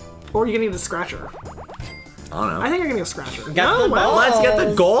 Or you can get the scratcher. I don't know. I think you're gonna get a scratcher. Got No, the well, ball. Let's get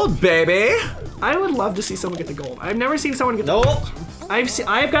the gold, baby. I would love to see someone get the gold. I've never seen someone get the Nope. gold.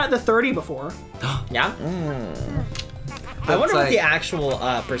 I've got the 30 before. Yeah? I wonder what the actual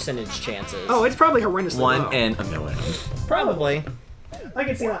percentage chance is. Oh, it's probably horrendously One low. and oh, no, wait. Probably. I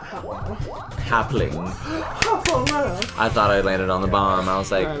can see that happening. Happening. Oh, I thought I landed on the bomb. I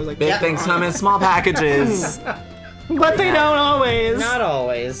was like, I was like, big yeah. things come in small packages. but they don't always. Not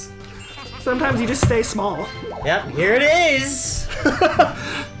always. Sometimes you just stay small. Yep, here it is!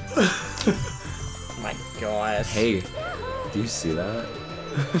 My gosh. Hey, do you see that?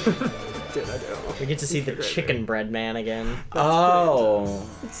 Dude, I do. We get to see the chicken bread man again. Oh.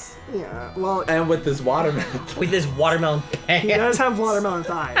 Yeah, well, And with this watermelon. With this watermelon pan. he does have watermelon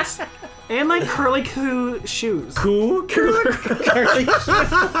thighs. And like curly coo shoes. Cool? Curly.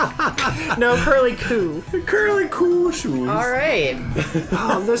 No, curly coo. Curly cool shoes. Alright.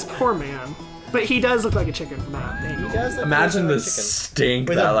 Oh, this poor man. But he does look like a chicken from that name. He does look Imagine like the a chicken. stink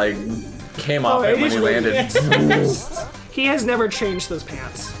With that a- like came off it it when he just- landed. He has never changed those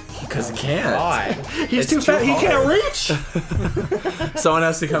pants. Because he can't. God. He's It's too fat. too He can't hard. reach. Someone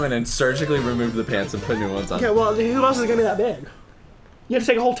has to come in and surgically remove the pants and put new ones on. Yeah, well, who else is gonna be that big? You have to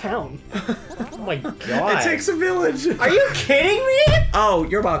take a whole town. Oh my god. It takes a village. Are you kidding me? Oh,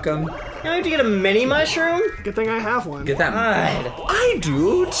 you're welcome. You have to get a mini mushroom? Good thing I have one. Get that. God. I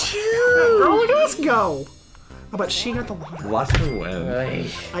do too. Girl, look at us go. Oh, but she got the water. Watch her win.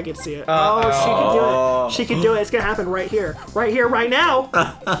 I can see it. Oh, she can do it. She can do it. It's gonna happen right here. Right here, right now.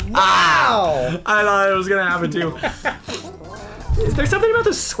 Wow! I thought it was gonna happen too. Is there something about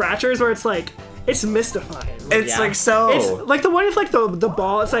the scratchers where it's like, it's mystifying? It's like so. It's like the one with like the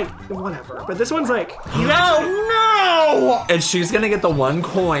ball, it's like, whatever. But this one's like, No! And she's gonna get the 1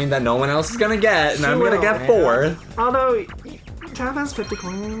 coin that no one else is gonna get, and I'm gonna will, get man. 4. Although, Taff has 50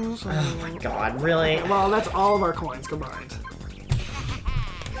 coins. Oh my god, really? Well, that's all of our coins combined.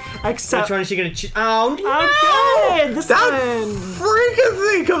 Except. Which one is she gonna choose? Oh no! Okay, this That one.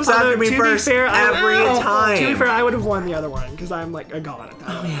 freaking thing comes after me to first be fair, every time. To be fair, I would have won the other one because I'm like a god at that.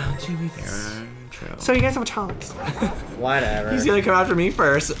 Oh yeah, to be fair, true. So you guys have a chance. Whatever. He's gonna come after me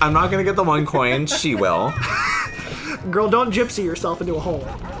first. I'm not gonna get the 1 coin. She will. Girl, don't gypsy yourself into a hole.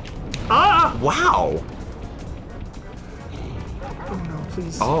 Ah! Wow. Oh no,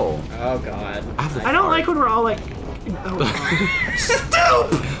 please. Oh. Oh god. I don't like when we're all like. Oh,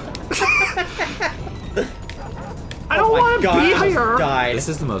 Stoop! I don't want to be here. Died. This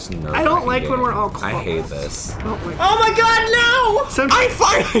is the most nerve. I don't like when we're all close. I hate this. I don't like. Oh my god, no! Sometimes, I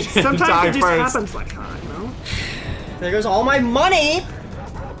finally didn't sometimes die it just first. happens like that, you know? There goes all my money!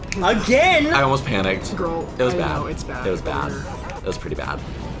 Again! I almost panicked. Girl, It was I bad. know, it's bad. It was bad. We're- It was pretty bad.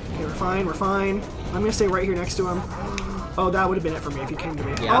 Okay, we're fine, we're fine. I'm gonna stay right here next to him. Oh, that would have been it for me if you came to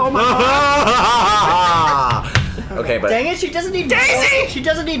me. Yeah. Oh my god! Okay, but Dang it, she doesn't need Daisy! She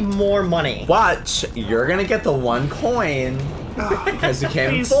doesn't need more money. watch. You're gonna get the 1 coin because you came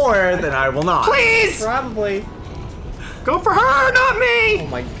Please. 4th, and I will not. Please! Probably. Go for her, not Oh me!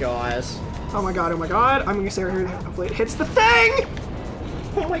 my gosh. Oh my god, oh my god. I'm gonna stay right here. Hopefully it hits the thing!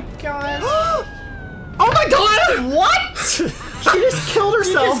 Oh my gosh. Oh my god! What? She just killed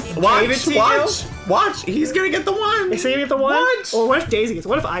herself. Gave it Watch, to watch, watch. He's gonna get the 1. Is he gonna get the 1? Watch. Or what if Daisy gets?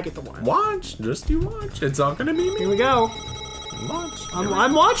 What if I get the 1? Watch. Just you watch. It's not gonna be Here me. we go. Watch.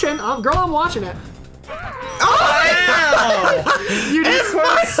 I'm watching. Girl, I'm watching it. You did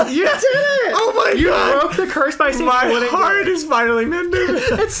You did it! Oh my You god. broke the curse by saying My you wouldn't heart get is finally mended.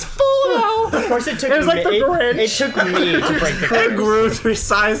 it. It's full now. Of course it took It was like the Grinch. It took me to break the It grew 3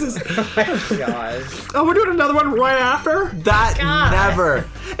 sizes. gosh. Oh, we're doing another one right after? That God. never, And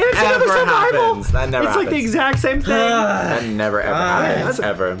it's another ever survival. happens. That never It's happens. like the exact same thing. That never ever happens.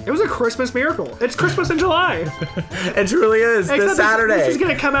 Ever. It was a Christmas miracle. It's Christmas in July. It truly is. Except This Saturday. This is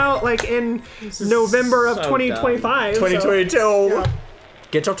gonna come out like in November of so 2025. 2022. Yeah.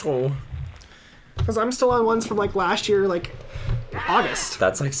 Get your tool. Because I'm still on ones from like last year, like August.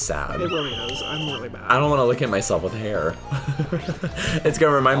 That's like sad. It really is. I'm really bad. I don't want to look at myself with hair. It's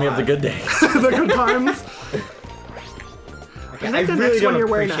gonna remind me of the good days. The good times. Okay, I I think the really next one don't you're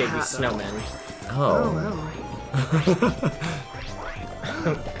wearing a appreciate hat, these though. snowmen. Oh, Oh, wow.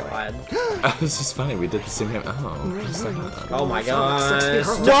 Oh god. this is funny. We did the same thing. Oh, just like that. Oh my Sexy gosh.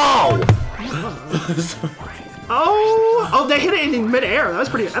 girl. Whoa! Oh, they hit it in midair. That was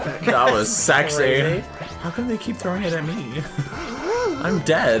pretty epic. That was sexy. Crazy. How come they keep throwing it at me? I'm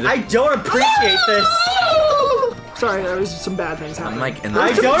dead. I don't appreciate this. Sorry, there was some bad things happening. I'm like in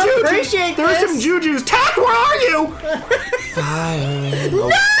I the don't appreciate There were some this. jujus. Tack, where are you? fire. No!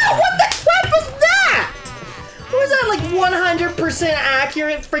 What the crap was that? Was that like 100%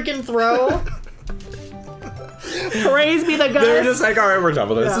 accurate freaking throw? Praise be the They're goddess. just like, all right, we're done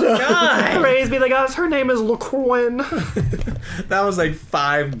with this. God. Praise be the goddess. Her name is LaQuinn. That was like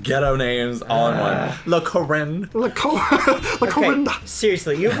 5 ghetto names all in one. Le Corinne. LaQuinn. Okay,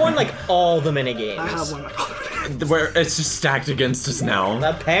 seriously, you've won like all the mini games. I have one. Where it's just stacked against us now.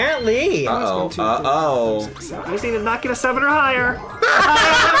 Apparently. Uh-oh. Uh-oh. I just need to not get a 7 or higher.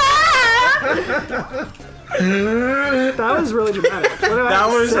 That was really dramatic. What about That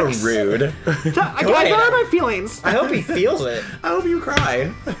was 6? rude. I got my feelings. I hope he feels it. I hope you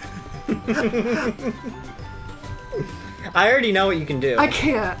cry. I already know what you can do. I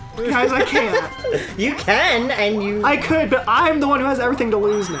can't. Guys, I can't. You can, and you. I could, but I'm the one who has everything to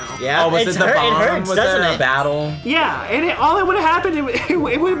lose now. Yeah, Oh, was it's it the bomb? It hurts, was doesn't it a it? battle? Yeah, and all that would have happened, it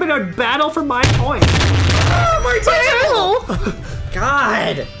would have been a battle for my point. Oh, my tail!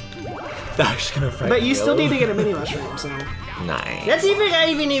 God. That's gonna frighten But you me still a need to little. get a mini mushroom, so Nice. That's even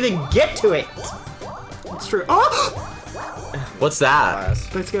get to it. it's true. Oh! What's that?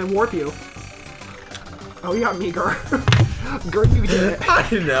 That's gonna warp you. Oh, you got me, Gur. Gur, you did it. I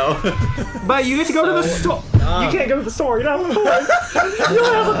know. But you get to go to the store. You can't go to the store. You don't have a coin. You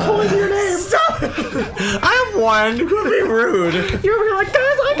don't have a coin to your name. Stop! I have one. Don't be rude. You're like, guys,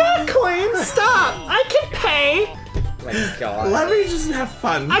 I got coins. Stop. I can pay. Oh my God. Let me just have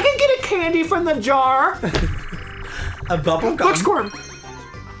fun. I can get a candy from the jar. A bubble gum. Look, Squirm.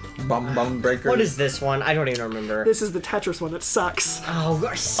 bum bum breakers. What is this one? I don't even remember. This is the Tetris one that sucks. Oh,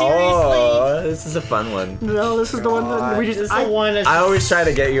 seriously? Oh, this is a fun one. No, this is the one that we just. This is the one that's I always try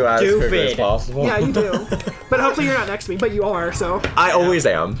to get you as quickly as stupid. possible. Yeah, you do. But hopefully you're not next to me, but you are, so. I always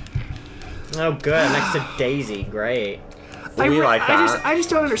am. Oh, good. Next to Daisy. Great. We like that. I just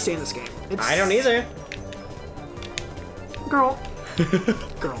don't understand this game. It's, I don't either. Girl.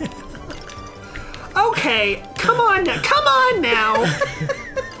 Girl. Okay, come on now. Come on now.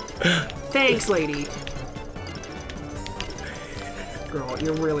 Thanks, lady. Girl,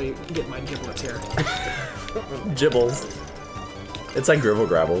 you're really getting my giblets here. Gibbles. It's like Gribble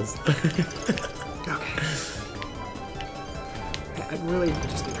Grabbles. Okay. I really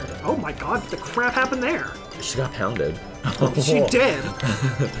just need her to. Oh my god, the crap happened there? She got pounded. She did.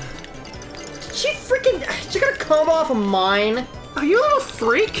 She got a combo off of mine. Are you a little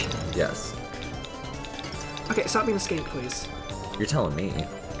freak? Yes. Okay, stop being a skank, please. You're telling me.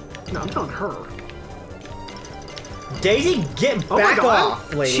 No, I'm telling her. Daisy, get Oh my back god.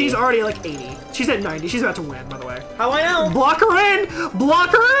 off, lady. She's already like 80. She's at 90. She's about to win, by the way. How I know? Block her in! Block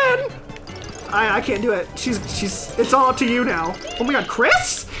her in! I can't do it. It's all up to you now. Oh my god,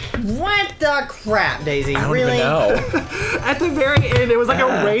 Chris? What the crap, Daisy? I don't Really? even know. At the very end, it was like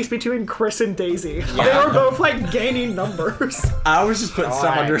a race between Chris and Daisy. They were both like gaining numbers. I was just putting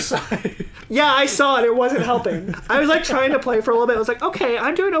stuff on your Alright. side. Yeah, I saw it. It wasn't helping. I was like trying to play for a little bit. I was like, okay,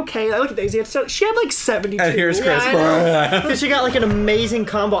 I'm doing okay. I look at Daisy. She had like 72. And here's Chris. Because she got like an amazing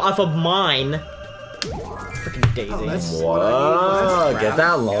combo off of mine. Freaking Daisy. Oh, that's Whoa, get that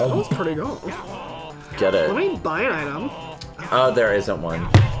That lump. was pretty good. Get Let it. me buy an item. Oh, there isn't one.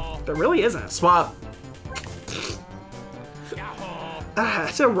 There really isn't. Swap. Ah,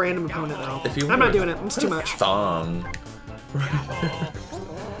 it's a random opponent though. If you I'm not would. doing it. It's too much. Thong.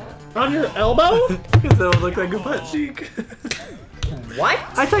 On your elbow? That would look like a butt cheek. What?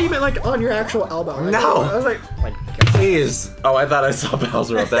 I thought you meant like on your actual elbow. No. I was like, Like, Please. Oh, I thought I saw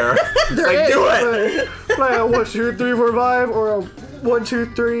Bowser up there. there Like, is, do it. but, like a 1, 2, 3, 4, 5, or a 1, 2,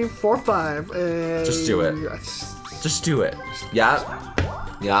 3, 4, 5. And Just do it. Just do it. Yeah.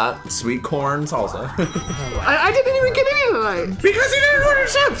 Yeah. Sweet corn salsa. I didn't even get any tonight. Because you didn't order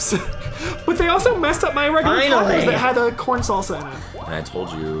chips. But they also messed up my regular Finally. tacos that had a corn salsa in it. And I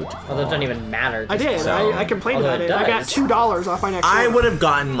told you. well, that doesn't even matter. I did. So- I complained Although about it it. I got does. $2 off my next I order. would have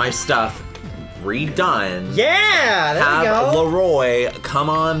gotten my stuff redone. Yeah, there we Have go. Leroy come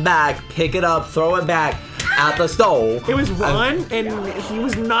on back, pick it up, throw it back at the stove. It was Ron, and he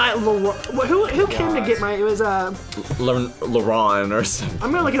was not Leroy. Who came to get my? It was LaRon or something.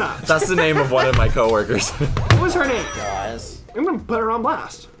 I'm gonna look it up. That's the name of one of my coworkers. What was her name? Guys. I'm gonna put her on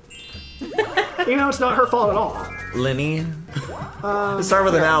blast. You know, it's not her fault at all. Lenny? Start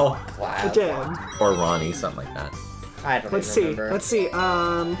with an L. I did. Or Ronnie, something like that. I don't Let's even see. remember. Let's see.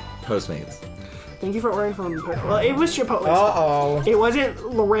 Postmates. Thank you for ordering from. Well, it was Chipotle. Uh-oh. It wasn't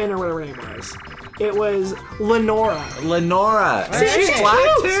Loren or whatever her name was. It was Lenora. Lenora. And She's she's black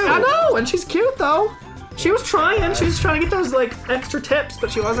cute. too. I know, and she's cute though. She was trying. She was trying to get those like extra tips, but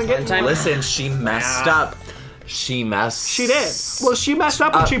she wasn't getting. Time. Listen, she messed up. She messed. She did. Well, she messed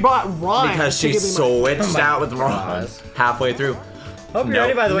up when she brought Ron. because to she give me money. switched out with Ron God. halfway through. Hope you're Nope.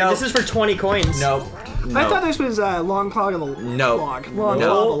 ready, by the way. Nope. This is for 20 coins. Nope. I thought this was Long Plog of the No. Log. Long No.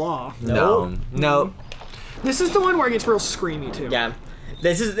 Plog of the Law. No. No. This is the one where it gets real screamy too. Yeah.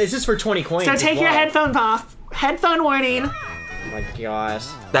 This is for 20 coins. So as take your well. headphones off. Headphone warning. Oh my gosh.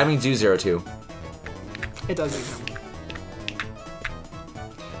 That means you 02. It does mean something.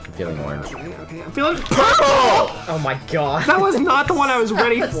 I'm feeling orange. Okay, I'm feeling purple. Oh my god. That was not the one I was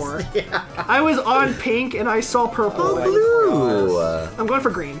ready for. I was on pink and I saw purple. Blue. I'm going for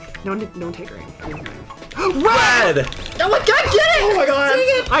green. No one take green. Red. Oh my god, get it! Oh my god! Dang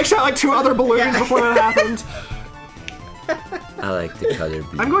it! I shot like 2 other balloons before that happened. I like the color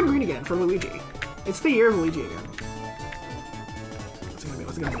blue. I'm going green again for Luigi. It's the year of Luigi again.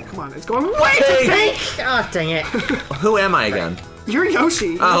 What's it gonna be? Come on, it's going way too pink! Ah, dang it. Who am I again? You're Yoshi.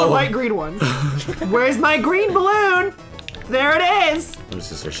 You're Oh. the light green one. Where's my green balloon? There it is! I'm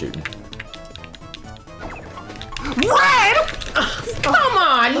just gonna start shooting. Red! Come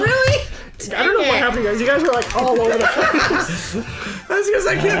on, really? I don't know what happened, guys. You guys were like all over the place. That's because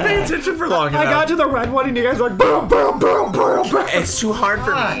I can't pay attention for long enough. I got to the red one and you guys were like boom, boom, boom, boom, boom. It's too hard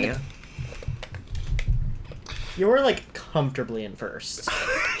for me. You were like comfortably in first.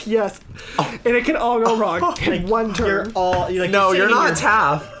 Yes. And it can all go wrong in one turn. No, you're not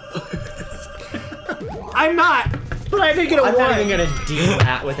Taff. I'm not. But I did get a I'm one. not even gonna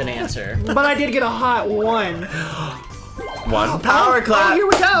deal with an answer. But I did get a hot one. One power Oh, clap. here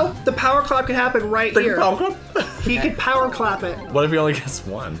we go. The power clap could happen right here. Power clap? He could power clap it. What if he only gets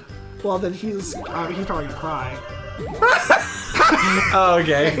one? Well, then he's probably gonna cry. Oh,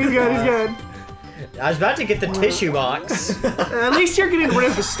 okay. He's good. He's good. I was about to get the tissue box. At least you're getting rid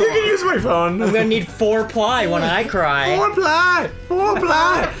of the star. You can use my phone. I'm gonna need 4 ply when I cry. 4 ply. 4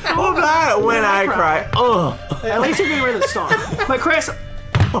 ply. 4 ply when I cry. Oh. At least you're getting rid of the star. But Chris,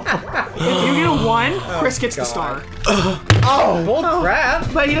 if you get a 1, Chris gets the star. Oh, well, crap.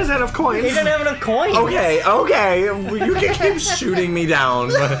 But he doesn't have enough coins. He didn't have enough coins. Okay. You can keep shooting me down.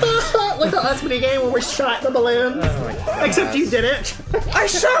 Like the last mini game where we shot the balloons. Oh my God. Except you didn't. I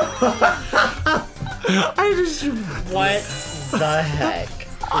shot. I just. What the heck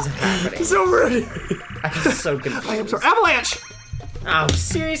is happening? So rude. I'm so confused. I am sorry. Avalanche! Oh,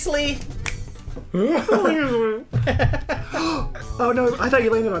 seriously? Oh no, I thought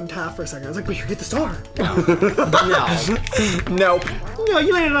you landed on Taff for a second. I was like, but you get the star. No. Nope. No,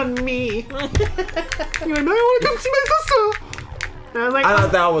 you landed on me. You're like, no, I want to come see my sister. And I was like, I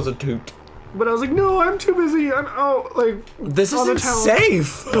thought that was a toot. but I was like, no, I'm too busy. I'm out. Like, This on the isn't town.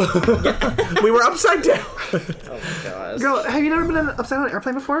 safe. We were upside down. Oh my gosh. Girl, have you never been in an upside down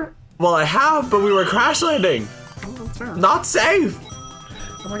airplane before? Well, I have, but we were crash landing. Oh, that's fair. Not safe.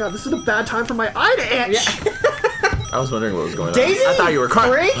 Oh my God, this is a bad time for my eye to itch. I was wondering what was going Daisy? on. I thought you were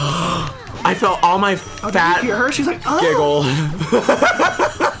crying. Free? I felt all my Oh, did fat you hear her? She's like, oh. giggle.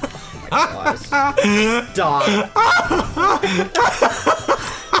 Stop.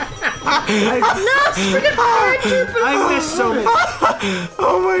 I missed so many.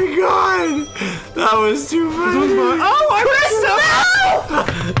 Oh my god. That was too funny. Oh, I missed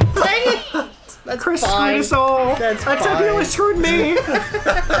them! Dang it. That's Chris fine. screwed us all. That's Except he fine. only screwed me.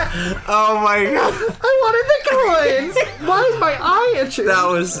 Oh my god. I wanted the coins. Why is my eye itching? That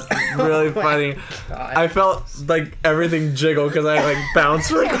was really funny. God. I felt like everything jiggle because I like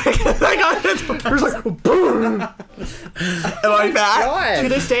bounced really quick. I got it. It was like, boom. Am I back? God. To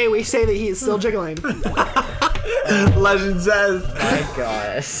this day, we say that he is still jiggling. Legend says. My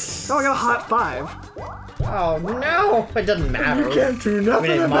gosh. Oh, I got a hot 5. Oh no. It doesn't matter. You can't do I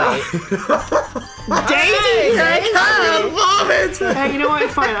nothing mean, it about might. it. Daisy, here I Vomit! Hey, you know what?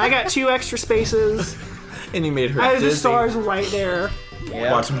 It's fine. I got 2 extra spaces. And he made her I have the dizzy. stars right there.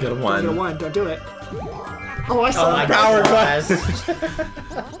 Yeah. Watch him get a Get a 1. 1. Don't do it. Oh, I saw Oh my that. Power gosh.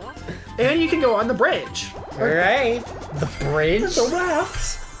 And you can go on the bridge. Alright. The bridge? It's a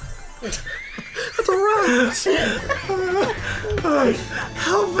raft. It's a raft.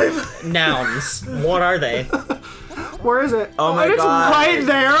 Help me. Nouns. What are they? Where is it? Oh my it's God. right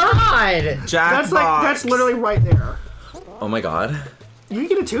there. God. Jackbox. That's literally right there. Oh my god. You can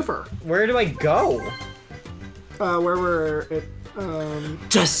get a 2-fer. Where do I go? Where we're at,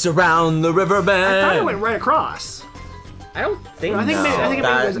 Just around the I thought it riverbed. went right across. I don't think I think so. maybe- I think it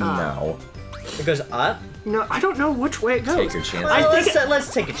that, goes up. no. It goes up? No, I don't know which way it goes. Take your chance. I Well, think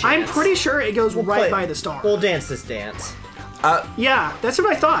let's take a chance. I'm pretty sure it goes right play- by the star. We'll dance this dance. Yeah, that's what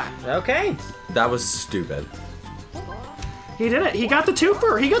I thought. Okay. That was stupid. He did it. He got the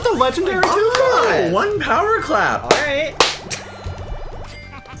 2-fer. He got the legendary 2-fer. Oh, 1 power clap. Alright.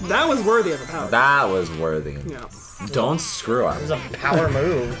 That was worthy of a power. That was worthy. Yeah. Don't screw up. It was a power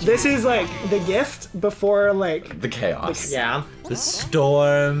move. This is like the gift before like. The chaos. Yeah. The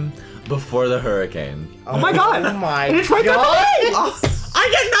storm before the hurricane. Oh my god! Oh my And it's right there. God. I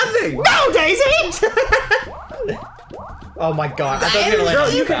get nothing! No, Daisy! Oh my god. I thought you were Girl,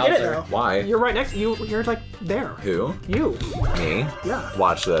 like you can get it Bowser. though. Why? You're right next. You're like there. Who? You. Me? Yeah.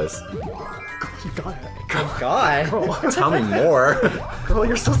 Watch this. You got it. Oh god. Girl, Tell me more. girl,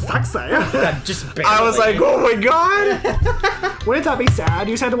 you're so sexy. I'm just barely. I was like, oh my god! Wouldn't that be sad?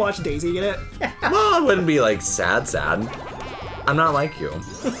 You just had to watch Daisy get it. Well, it wouldn't be like sad. I'm not like you.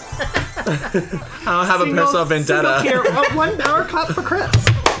 I don't have a personal vendetta. Here, 1 power clap for Chris.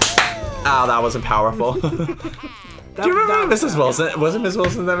 Ow, that wasn't powerful. Do you remember Mrs. Wilson? Wasn't Miss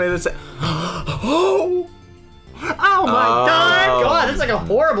Wilson that made this? Oh! Oh my god! God, it's like a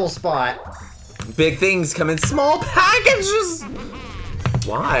horrible spot. Big things come in small packages.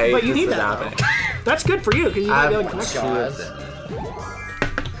 Why? But you is need this that, happening? That's good for you because you might be able to connect. God.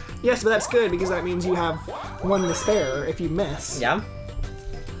 Yes, but that's good because that means you have 1 to spare if you miss. Yeah.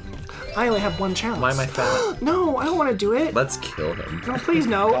 I only have 1 chance. Why am I fat? No, I don't want to do it. Let's kill him. No, please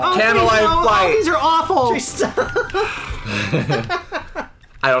no. Oh, Candlelight please no. flight. Oh, these are awful.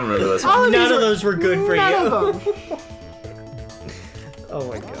 I don't remember this All one. of None these of are- those were good for none you. of them. Oh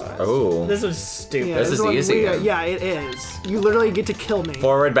my god. Oh. This was stupid. Yeah, This is one easy. yeah, it is. You literally get to kill me.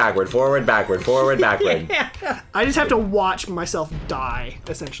 Forward, backward, forward, backward, forward, backward. I just have to watch myself die,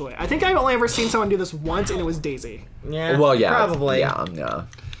 essentially. I think I've only ever seen someone do this once, and it was Daisy. Yeah. Well, yeah. Probably. Yeah, yeah.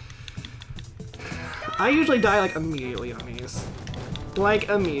 I usually die, like, immediately on these. Like,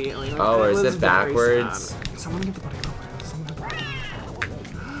 immediately. Like, Oh, it is was it very backwards? sad. Someone get the banana. Someone get the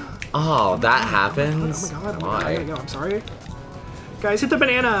banana. Oh, that happens? Oh my god, Why? I gotta go, I'm sorry. Guys, hit the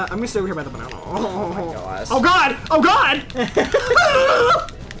banana. I'm gonna stay over here by the banana. Oh, gosh. oh god! Oh god!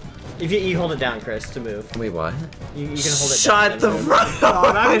 If you hold it down, Chris, to move. Wait, what? You can hold it Shut down. the front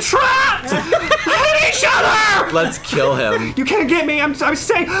God, I'm trapped! Hit each other! Let's kill him. You can't get me, I'm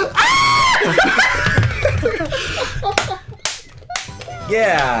saying. Ah!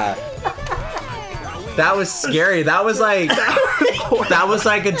 Yeah. That was scary. That was like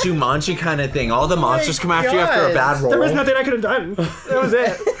a Jumanji kind of thing. All the monsters come after you after a bad roll. There was nothing I could have done. That was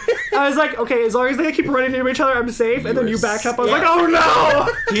it. I was like, okay, as long as they keep running into each other, I'm safe. And then you backed up. I was like, oh no!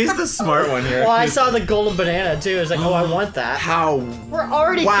 He's the smart one here. Well, I saw the golden banana too. I was like, oh, I want that. How? We're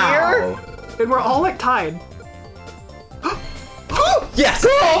already Wow. And we're all like tied. Yes!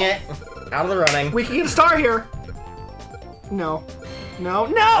 Dang it. Out of the running. We can get a star here. No. No,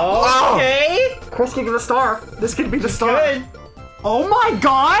 no! Oh. Okay. Chris can get a star. This could be the star. Good. Oh my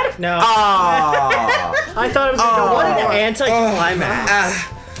god! No. Oh. I thought it was gonna go What one an more. anticlimax.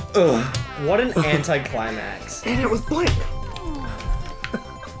 What an anticlimax. And it was blank.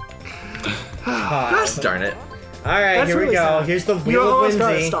 Gosh darn it. Alright, That's here we really go. sad. Here's the You wheel of almost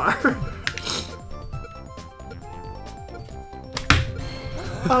got a whimsy. star.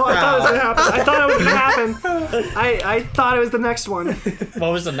 Oh, I thought it was gonna happen. I thought it was gonna happen. I thought it was the next one.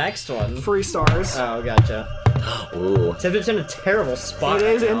 What was the next one? 3 stars. Oh, gotcha. Ooh. Except it's in a terrible spot. It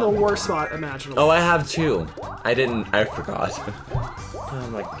is right in the now. worst spot imaginable. Oh, I have 2. I forgot. Oh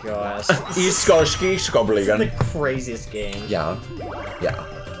my gosh. Iskoski The Skobligan. craziest game. Yeah. Yeah.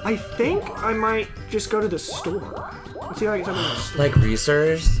 I think I might just go to the store. Let's see if I can something else. Like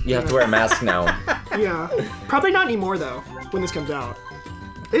research? You have to wear a mask now. Yeah. Probably not anymore though, when this comes out.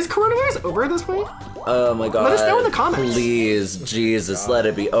 Is coronavirus over at this point? Oh my god. Let us know in the comments. Please, Jesus, let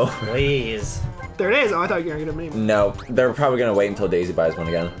it be over. Please. There it is. Oh, I thought you were gonna get a meme. No, they're probably gonna wait until Daisy buys one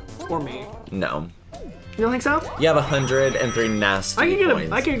again. Or me. No. You don't think so? You have 103 nasty I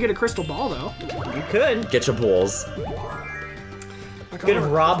points. could get a crystal ball though. You could. Get your pulls. I Could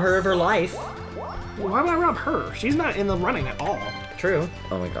rob her of her life. Why would I rob her? She's not in the running at all. True.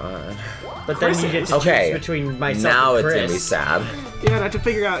 Oh my god. But then Chris you get is. to Okay. choose between myself Now and it's Chris. gonna be sad. Yeah, and I have to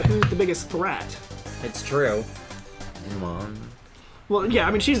figure out who's the biggest threat. It's true. Mom. Well, yeah,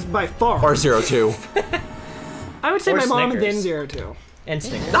 I mean she's by far. Or 02. I would say or my mom and then Snickers. 02. And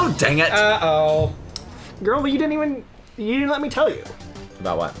Snickers. Oh, dang it. Uh-oh. Girl, but you didn't let me tell you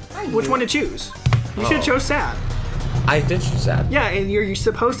About what? which one to choose. You should have chose sad. I did choose sad. Yeah, and you're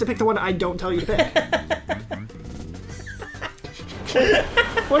supposed to pick the one I don't tell you to pick.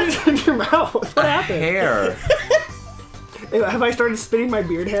 What is in your mouth? What happened? Hair. Have I started spinning my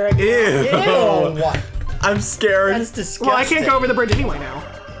beard hair again? Ew. What? I'm scared. That's disgusting. Well, I can't go over the bridge anyway now.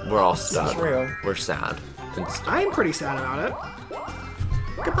 We're all sad. true. We're sad. I'm pretty sad about it.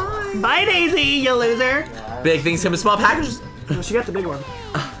 Goodbye. Bye, Daisy, you loser. Big things come in small packages. No, she got the big one.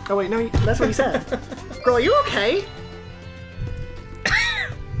 Oh wait, no, that's what he said. Girl, are you okay?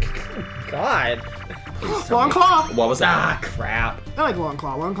 God. Long Claw. What was Ah, that? crap. I like Long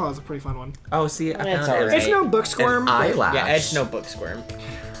Claw. Long Claw is a pretty fun one. Oh, see, I It's found alright. It's no book squirm. An but eyelash. Yeah, it's no book squirm.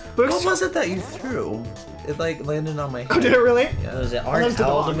 book What was it that you threw? It like landed on my head. Oh, did it really? Was it that was the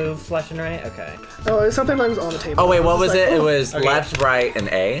R12 to dog. move left and right? Okay. Oh, it's something that was on the table. Oh wait, what was It's it? like, It oh. was Okay. left, right, and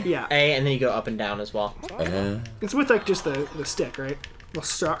A? Yeah. A, and then you go up and down as well. It's with like just the stick, right? The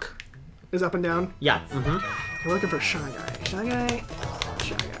struck is up and down. Yeah. Mm-hmm. We're looking for Shy Guy. Shy Guy.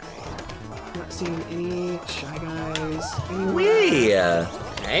 Shy Guy. Not seeing any Shy Guys anywhere. Wee!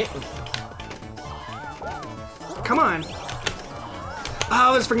 Okay. Come on.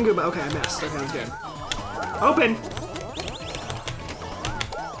 Oh, it's freaking good, but okay, I missed. Okay, that's good. Open!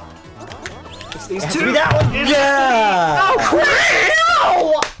 It's these Has to two. be that one. Yeah! Oh, crap!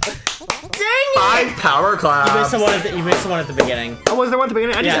 No! Dang it! 5 power claps. You missed the one at the, you missed the one at the beginning. Oh, was there one at the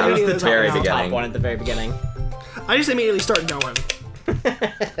beginning? I just Yeah, it was immediately the very started going. beginning. Top one at the very beginning. I just immediately started going.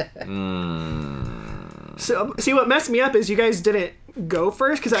 So, see, what messed me up is you guys didn't go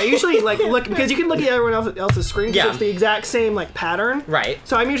first, because I usually like look, because you can look at everyone else's screen, because Yeah. it's the exact same like pattern. Right.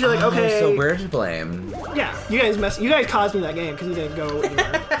 So I'm usually like, okay, So we're to blame. yeah, you guys caused me that game because you didn't go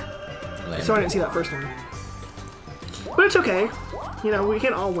anywhere. Lame. So I didn't see that first one. But it's okay. You know, we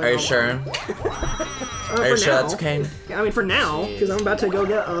can all win. Are you all sure? the time. Are For you sure now. that's okay? Yeah, I mean, for now, because I'm about to go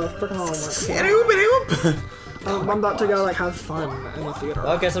get a freaking I'm about to go like have fun in the theater.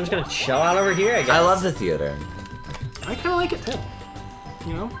 Well, I guess I'm just gonna chill out over here, I guess. I love the theater. I kind of like it too.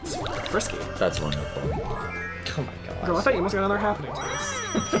 You know, it's frisky. That's wonderful. Oh my god. Girl, I thought you must have another happening space.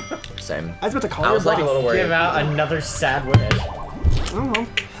 Same. I was about to call I your was like a bluff. little worried. Give out another sad wish. Oh well.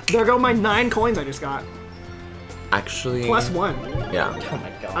 There go my 9 coins I just got. Actually. +1. Yeah. Oh my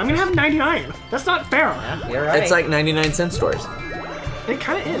god. I'm gonna have 99. That's not fair. Yeah, you're right. It's like 99-cent stores. It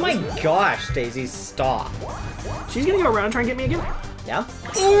kind of is. Oh my gosh, Daisy, stop. She's gonna go around and try and get me again. Yeah?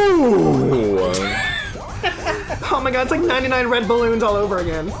 Ooh. Oh my god, it's like 99 red balloons all over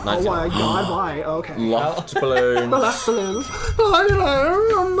again. Nice. Oh my god, why? Okay. Loft balloons. The last balloons.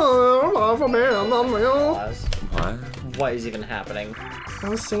 What? What is even happening? I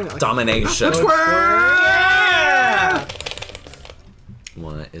was saying it like Domination. Yeah!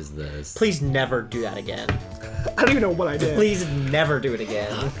 What is this? Please never do that again. I don't even know what I did. Please never do it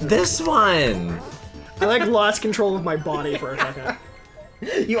again. This one. I like lost control of my body for a second.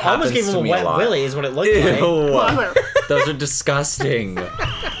 You almost gave him a to me a wet lot. willy is what it looked like. Ew. Those are disgusting.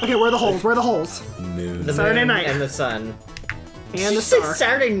 Okay, where are the holes? Where are the holes? Moon. The Saturday moon night. and the sun. And Did the you say star.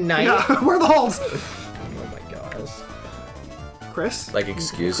 Saturday night? Yeah, where are the holes? Oh my gosh. Chris? Like,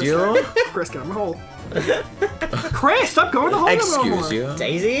 excuse you? Chris, get on the hole. Chris, stop going to the hole. Excuse you?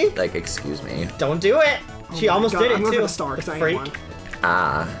 Daisy? Like, excuse me. Don't do it. She my almost God, did it I'm going too. for the star because I ain't Freak. one.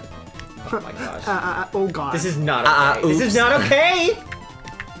 Ah. Oh my gosh. Oh god. This is not okay. This is oops. not okay.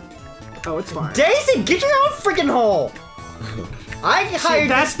 Oh, it's fine. Daisy, get your own freaking hole. I hired.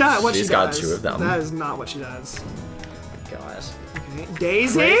 That's not what She's she got does. 2 of them. That is not what she does. Gosh. Okay.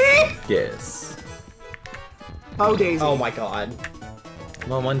 Daisy? Yes. Oh, Daisy. Oh my god.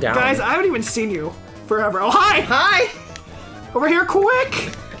 Well, one down. Guys, I haven't even seen you forever. Oh, hi! Hi. Over here,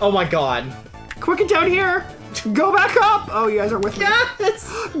 quick! Oh my god. Quick and down here! Go back up! Oh, you guys are with me. Yes.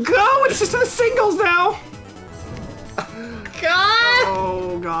 Go! It's just in the singles now! God.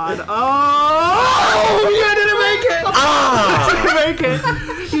 Oh, God. Oh! You didn't make it! Ah! Didn't make it!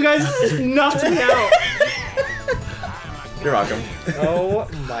 You guys snuffed me out. You're welcome. Oh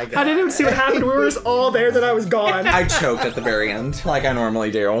my god. I didn't even see what happened. We were just all there, then I was gone. I choked at the very end, like I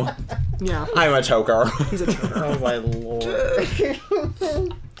normally do. Yeah. I'm a choker. He's a choker. Oh my lord.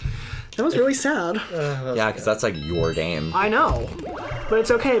 That was really sad. Yeah, because that's like your game. I know. But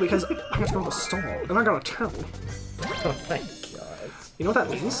it's okay because I got to go to the stall. And I got a 10. Oh my god. You know what that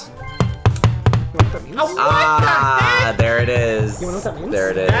means? You know what that means? Oh, Ah, there it is. You wanna know what that means? There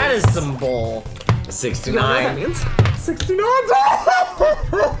it is. that is some bull. You know what that 69. means? 69!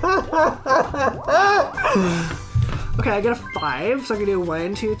 Okay, I get a 5, so I can do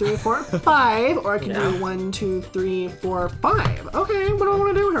 1, 2, 3, 4, 5, or I can do 1, 2, 3, 4, 5. Okay, what do I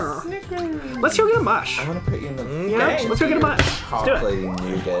want to do here? Let's go get a mush. I'm gonna put you in the Yeah, let's go get a mush. Let's do it. chocolatey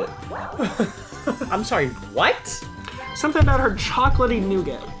nougat. I'm sorry, what? Something about her chocolatey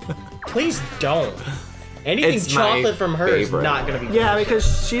nougat. Please don't. Anything It's my chocolate from her is favorite. not gonna be Yeah, delicious.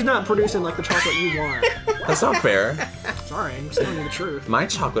 because she's not producing like the chocolate you want. That's not fair. Sorry, I'm just telling you the truth. My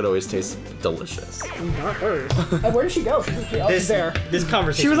chocolate always tastes delicious. Not hers. Where did she go? She's there. This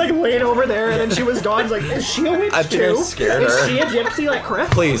conversation. She was like laying over there, and then she was gone. It's like, is she a witch I think I too? scared Is her. she a gypsy like Chris?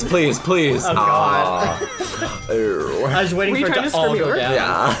 Please, please, please. Oh, God. Aw. Ew. I was waiting Were you for it trying to to all screw me go over?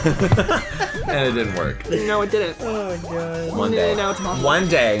 down. Yeah. And it didn't work. No, it didn't. Oh god. One day. Now it's impossible. One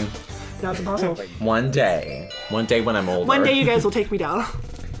day. Now it's impossible. One day. One day when I'm older. One day you guys will take me down.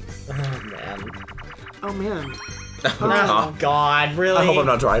 Oh man. Oh man. Oh god, really? I hope I'm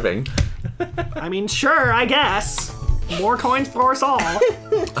not driving. I mean, sure, I guess. More coins for us all.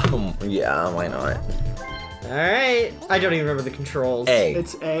 Yeah, why not? Alright. I don't even remember the controls. A.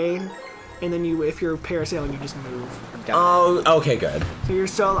 It's A, and then you, if you're parasailing, you just move. Oh, okay, good. So you're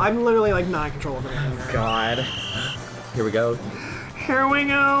still, I'm literally like not in control of anything. God. Here we go. Here we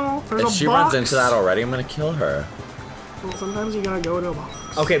go. There's If a she box. runs into that already, I'm gonna kill her. Well, sometimes you gotta go to a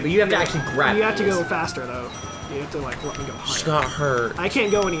box. Okay, but you have to actually grab You have to these. go faster though. You have to like let me go She higher. got hurt. I can't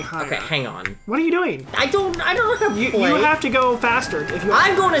go any higher. Okay, hang on. What are you doing? I don't know how to You play. have to go faster. If you,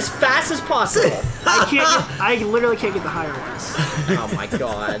 I'm going as fast as possible. I can't. Get, I literally can't get the higher ones. Oh my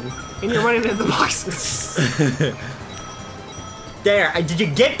god. And you're running into the boxes. There, did you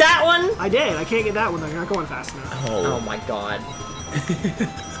get that one? I did. I can't get that one. I'm not going fast enough. Oh Oh, my god.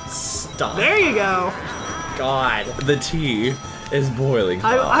 Stop. There you go. God. the tea is boiling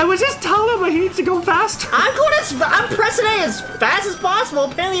hot. I was just telling him he needs to go faster. I'm pressing A as fast as possible.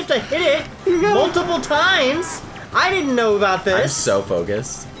 Apparently you have to hit it gotta- multiple times. I didn't know about I'm this. so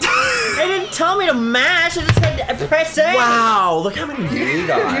focused. It didn't tell me to mash. It just said press A. Wow, look how many you You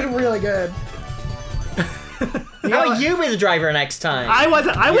got. did really good. How about you be the driver next time? I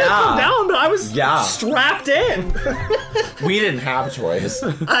wasn't. I would have Yeah. come down, but I was Yeah. strapped in. We didn't have a choice.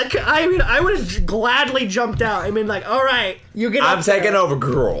 I mean, I would have gladly jumped out. I mean, like, all right, you get. I'm up there. taking over,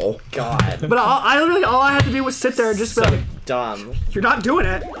 girl. God. But I literally all I had to do was sit there and just be So like, dumb. "You're not doing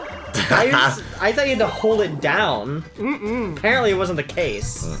it." I thought you had to hold it down. Apparently, it wasn't the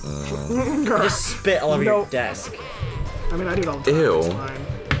case. You just spit all over your desk. I mean, I do it all the time. Ew. It's fine.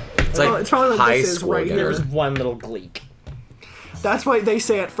 It's like it's probably like high this is school right dinner. here. There's one little gleek. That's what they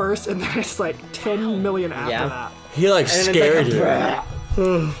say at first, and then it's like 10 million after that. He like And then scared it's you.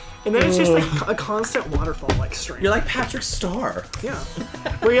 like And then it's just like a constant waterfall, like straight. You're like Patrick Star. Yeah.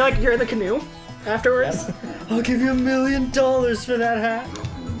 Where you're in the canoe afterwards. I'll give you $1 million for that hat.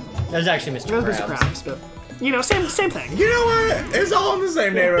 That was actually Mr. That was Krabs. Mr. Krabs, but you know, same thing. You know what? It's all in the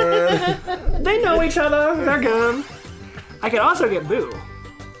same neighborhood. They know each other. They're good. I could also get Boo.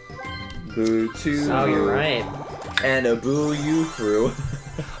 Boo too. Oh, you're right. And a boo you through.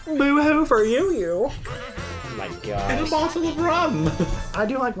 Boo hoo for you. Oh my And a gosh. bottle of rum. I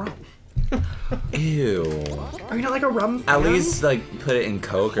do like rum. Ew. Are you not like a rum fan? At least like put it in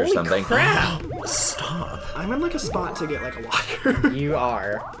Coke or Holy something. crap. Stop. I'm in like a spot to get like a water. You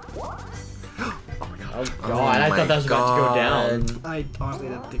are. Oh god, Oh I thought that was about to go my down. God. I honestly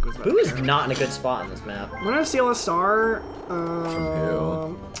didn't think it was about Boo to is go. not in a good spot in this map. I'm gonna steal a star.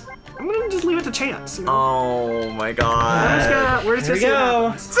 who? I'm gonna just leave it to chance. You know? Oh my god. We're just Here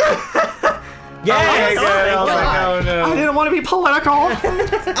gonna we see what go. happens. Yeah, Oh my God. I was like, oh I no. didn't want to be political.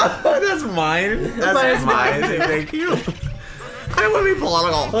 That's mine. But That's it's mine. Thank you. I don't want to be I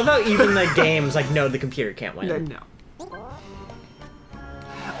political. love how even the game's like, no, the computer can't win. No.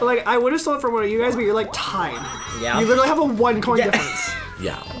 But, like, I would have stolen from one of you guys, but you're like tied. Yeah. You literally have a 1 coin Yeah. difference.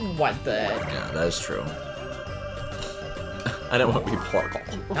 Yeah. What the heck? Yeah, that is true. I don't want to be political.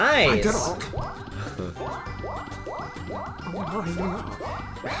 Nice. I don't. Oh my god, he's getting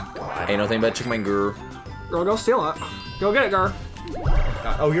up. Ain't no thing but chicken wing girl. Girl, go steal it. Go get it, girl.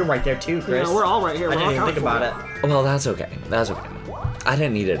 God. Oh, you're right there too, Chris. Yeah, we're all right here. I We're didn't all even think coming about for it. Well, that's okay. That's okay. I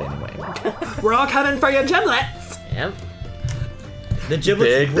didn't need it anyway. you. We're all coming for your giblets. Yep. The giblets.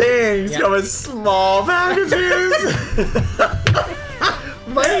 Big things Yeah. come in small packages.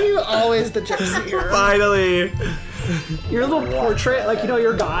 Why are you always the gypsy here? Finally. Your little portrait, like, you know,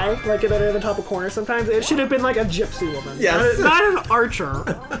 your guy, like, in the top of corner sometimes, it should have been like a gypsy woman. Yes. Not an archer.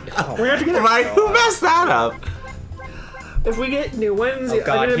 We're gonna have to get Right? Who messed that up? If we get new ones, Oh, God,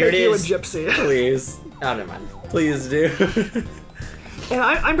 I'm gonna here make it you a is. gypsy. Please. Oh, never mind. Please do. And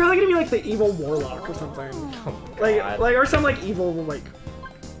I'm probably gonna be like the evil warlock or something. Oh, Like, God. or some like evil like.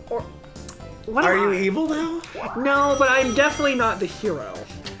 Or what Are am you I? evil now? No, but I'm definitely not the hero.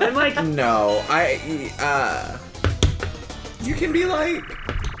 I'm like, No. You can be like.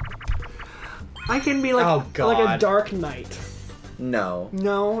 I can be like, Oh, like a God. dark knight. No.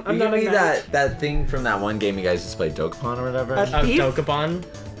 No, I'm You not can a be knight. that thing from that one game you guys just played, Dokapon or whatever. A Oh, thief? Dokapon.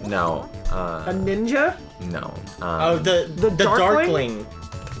 No. A ninja? No. Oh, the Darkling? Darkling.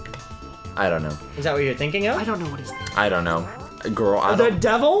 I don't know. Is that what you're thinking I of? don't know what he's. I don't know. Girl, I The don't.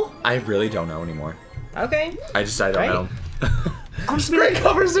 devil? I really don't know anymore. Okay. I don't Right. know. I'll just be Great like,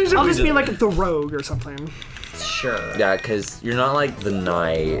 conversation. I'll we just be did. like the rogue or something. Sure. Yeah, because you're not like the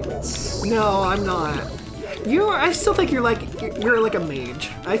knights. No, I'm not. I still think you're like a mage.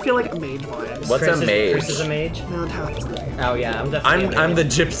 I feel like a mage vibes. What's Chris a mage? Chris is a mage. No, Taff is the mage. Oh yeah, I'm definitely. I'm the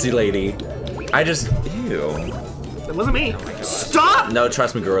gypsy lady. I just ew. It wasn't me. Stop! No,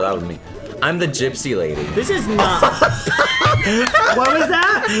 trust me, girl, that was me. I'm the gypsy lady. This is not. What was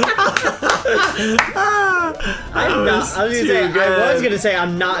that? I'm not. I was too gonna say. I good. was gonna say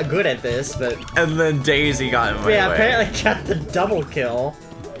I'm not good at this, but And then Daisy got in my yeah, way. apparently got the double kill.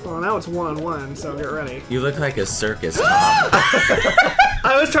 Well, now it's 1-1, so get ready. You look like a circus Tom.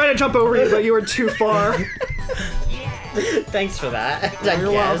 I was trying to jump over you, but you were too far. Thanks for that. I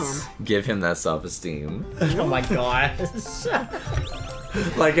You're guess. Give him that self-esteem. Oh my god.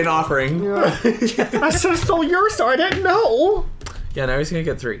 Like an offering. Yeah. I should have stole your star. I didn't know. Yeah, now he's gonna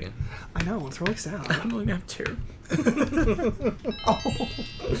get 3. I know. It's really sad. I'm only gonna have 2.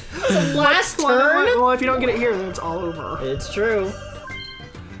 Last turn. Well, if you don't get it here, then it's all over. It's true.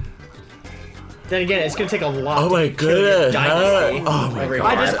 Then again, it's gonna take a lot. Oh my to kill your goodness. dynasty. Oh my Every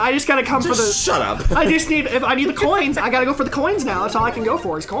God. round. I just gotta come for the. Shut up. I just need. If I need the coins, I gotta go for the coins now. That's all I can go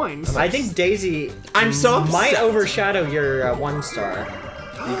for is coins. I think Daisy I'm so upset. might overshadow your 1 star,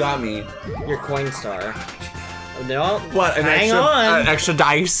 You got me. your coin star. No, What? An hang extra, on. An extra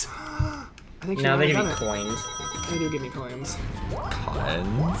dice? I think she No, they might give have me done it. coins. They do give me coins.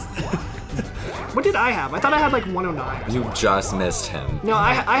 Cons. What did I have? I thought I had like 109. You just missed him. No,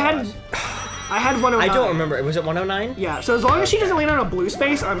 I had 109. I don't remember. Was it 109? Yeah, so as long as she doesn't land on a blue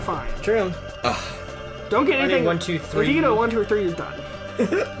space, I'm fine. True. Don't get I anything. need 1, 2, 3. If you get a 1, 2, or 3, you're done. You're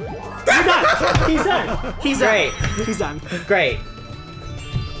done. He's done. He's done. Great. He's done. Great.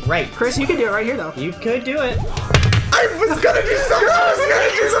 Right. Chris, you can do it right here though. You could do it. I was gonna do something. I was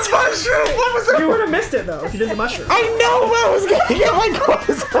gonna do the mushroom. What was it? You would have missed it though if you did the mushroom. I know, but I was gonna get my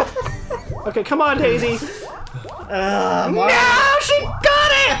clothes off. Okay, come on, Daisy. Mario. No, she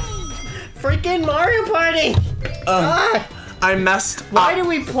got it! Freaking Mario Party! I messed Why up. do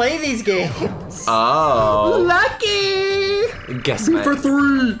we play these games? Oh. Lucky! Guess Two for what?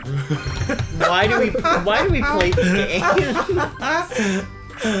 3. Why do we play these games?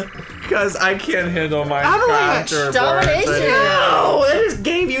 Because I can't handle my Avalanche! Domination! No! They just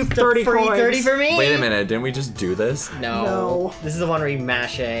gave you 30 Free coins. 30 for me? Wait a minute, didn't we just do this? No. This is the one where you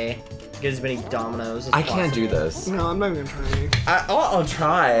mash A. Get as many dominoes as I can't do possible. this. No, I'm not even trying. I'll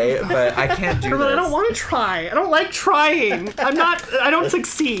try, but I can't do But this. I don't want to try. I don't like trying. I don't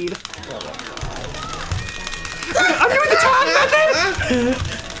succeed. I'm doing the top method!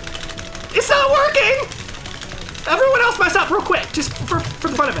 It's not working! Everyone else mess up real quick, just for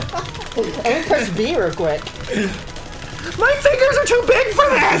the fun of it. I'm gonna press B real quick. My fingers are too big for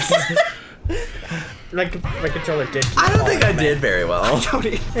this! My controller did. I don't think I did very well.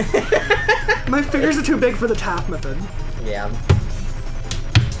 Tony. My fingers are too big for the tap method. Yeah.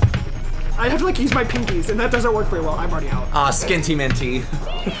 I have to like use my pinkies, and that doesn't work very well. I'm already out. Ah, skinty minty.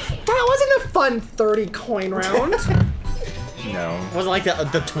 That wasn't a fun 30 coin round. No. It wasn't like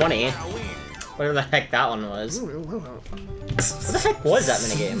the 20. Whatever the heck that one was. What the heck was that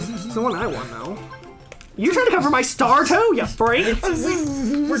minigame? It's the one I won though. You trying to cover my star too, you freak?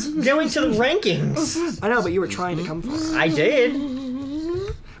 We're going to the rankings. I know, but you were trying to come for it. I did.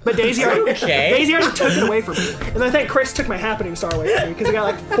 But Daisy already, Okay. Daisy already took it away from me. And I think Chris took my happening star away from me because he got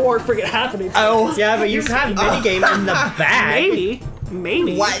like 4 freaking happenings. Oh. Yeah, but you have minigame in the back.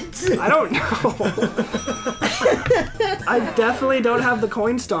 Maybe. What? I don't know. I definitely don't have the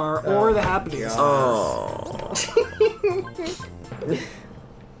coin star or the happening star. Oh.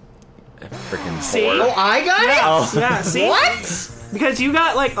 Freaking See? four. Oh, I got it? Oh. Yeah, see? What? Because you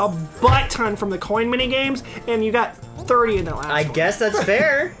got like a butt ton from the coin mini games, and you got 30 in that last I one. guess that's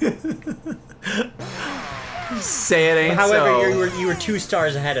fair. Say it ain't However, so. you were 2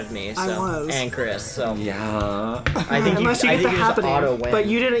 stars ahead of me, so I was. and Chris. So Yeah. I think Unless you I get the think you just auto happening, win. but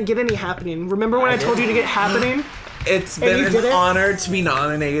you didn't get any happening. Remember when I told you to get happening? It's And been you an did it? honor to be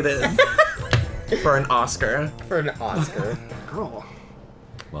nominated for an Oscar. for an Oscar. Girl.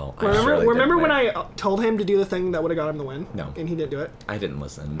 Well, I Remember, surely remember didn't when win. I told him to do the thing that would have got him the win? No. And he didn't do it? I didn't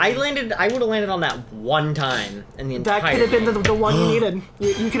listen. I would have landed on that one time in the entire That could have been game. the one you needed.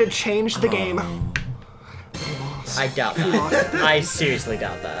 You could have changed the game. I doubt that. I seriously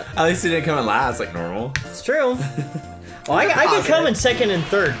doubt that. At least it didn't come in last like normal. It's true. Well, I could come in second and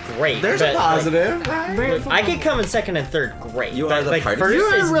third, great. There's but, a positive. I could come in second and third, great. You but, are the like, party. first You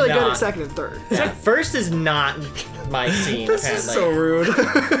is were really good not- at second and third. Yeah, first is not my scene, This apparently. is so rude.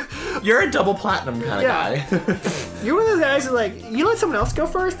 You're a double platinum kind of Yeah. guy. You're one of those guys who like, you let someone else go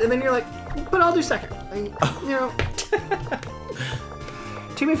first, and then you're like, but I'll do second. And, you know.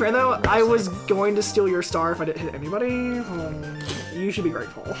 To be fair though, I was going to steal your star if I didn't hit anybody. You should be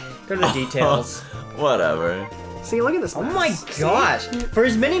grateful. Go to the details. Whatever. See, look at this. Oh mess. my See? gosh. For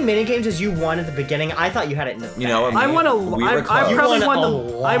as many minigames as you won at the beginning, I thought you had it in the You know what? I won a. We were I close. probably You won won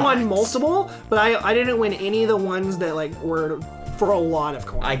a the. I won lot. multiple, but I didn't win any of the ones that like were for a lot of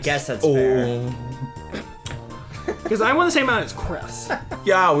coins. I guess that's fair. Oh. Because I won the same amount as Chris,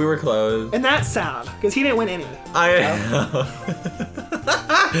 Yeah, we were close. and that's sad because he didn't win any.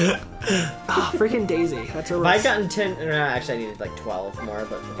 Ah, freaking Daisy. That's a. If I'd gotten 10, no, actually I needed like 12 more,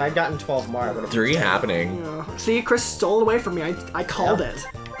 but if I'd gotten 12 more, I would have 3 happening. See, Chris stole it away from me. I called it,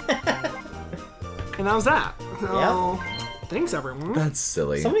 and that was that. So, thanks everyone. That's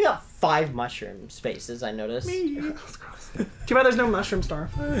silly. Somebody got 5 mushroom spaces, I noticed. Too bad there's no mushroom star.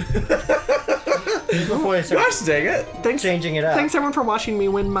 Before they start Gosh dang it. Thanks, changing it up. thanks everyone for watching me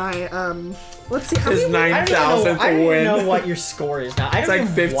win my Let's see. How His many? I don't 9,000th even win. know what your score is now. I don't like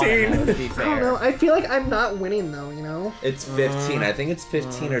even 15. wanna know, to be I don't fair. know. I feel like I'm not winning though. You know. It's 15. I think it's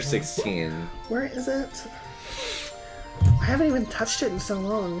 15 or 16. Where is it? I haven't even touched it in so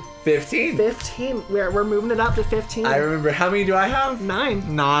long. 15? 15. We're moving it up to 15. I remember. How many do I have?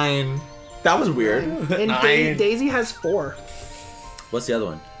 9. 9. That was weird. And 9. Daisy has 4. What's the other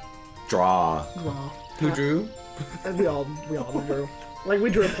one? Draw. Well, Who drew? we all drew. Like we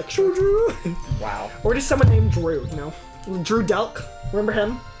drew a picture. Drew. Wow. Or just someone named Drew. You know, Drew Delk. Remember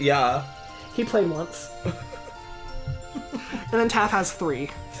him? Yeah. He played once. And then Taff has 3.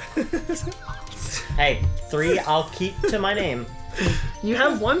 Hey, 3, I'll keep to my name. You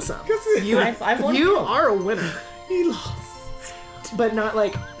have won some. I've won You some. are a winner, He lost. but not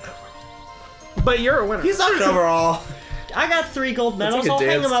like. But you're a winner. He's not an overall. I got 3 gold medals. like a I'll hang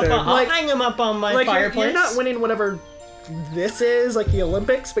dance them up. term. I'll hang them up on my Like fireplace. you're not winning whatever this is, like the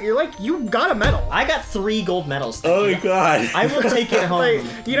Olympics, but you're like you got a medal. I got 3 gold medals. Oh my god. I will take it home. Like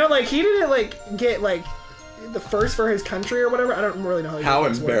like he didn't like get like the first for his country or whatever. I don't really know How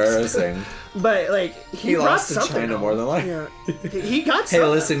this works. embarrassing. But like He brought lost to something China home. more than like. Yeah, he got. Hey, something.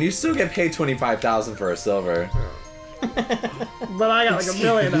 listen, you still get paid 25,000 for a silver. But I got like 1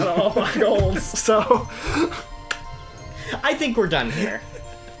 million out of all my golds. So I think we're done here.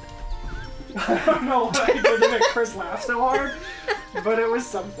 I don't know what I did to make Chris laugh so hard, but it was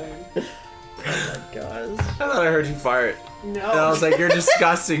something. Oh my gosh. I thought I heard you fart. No. And I was like, you're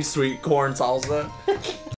disgusting, sweet corn salsa.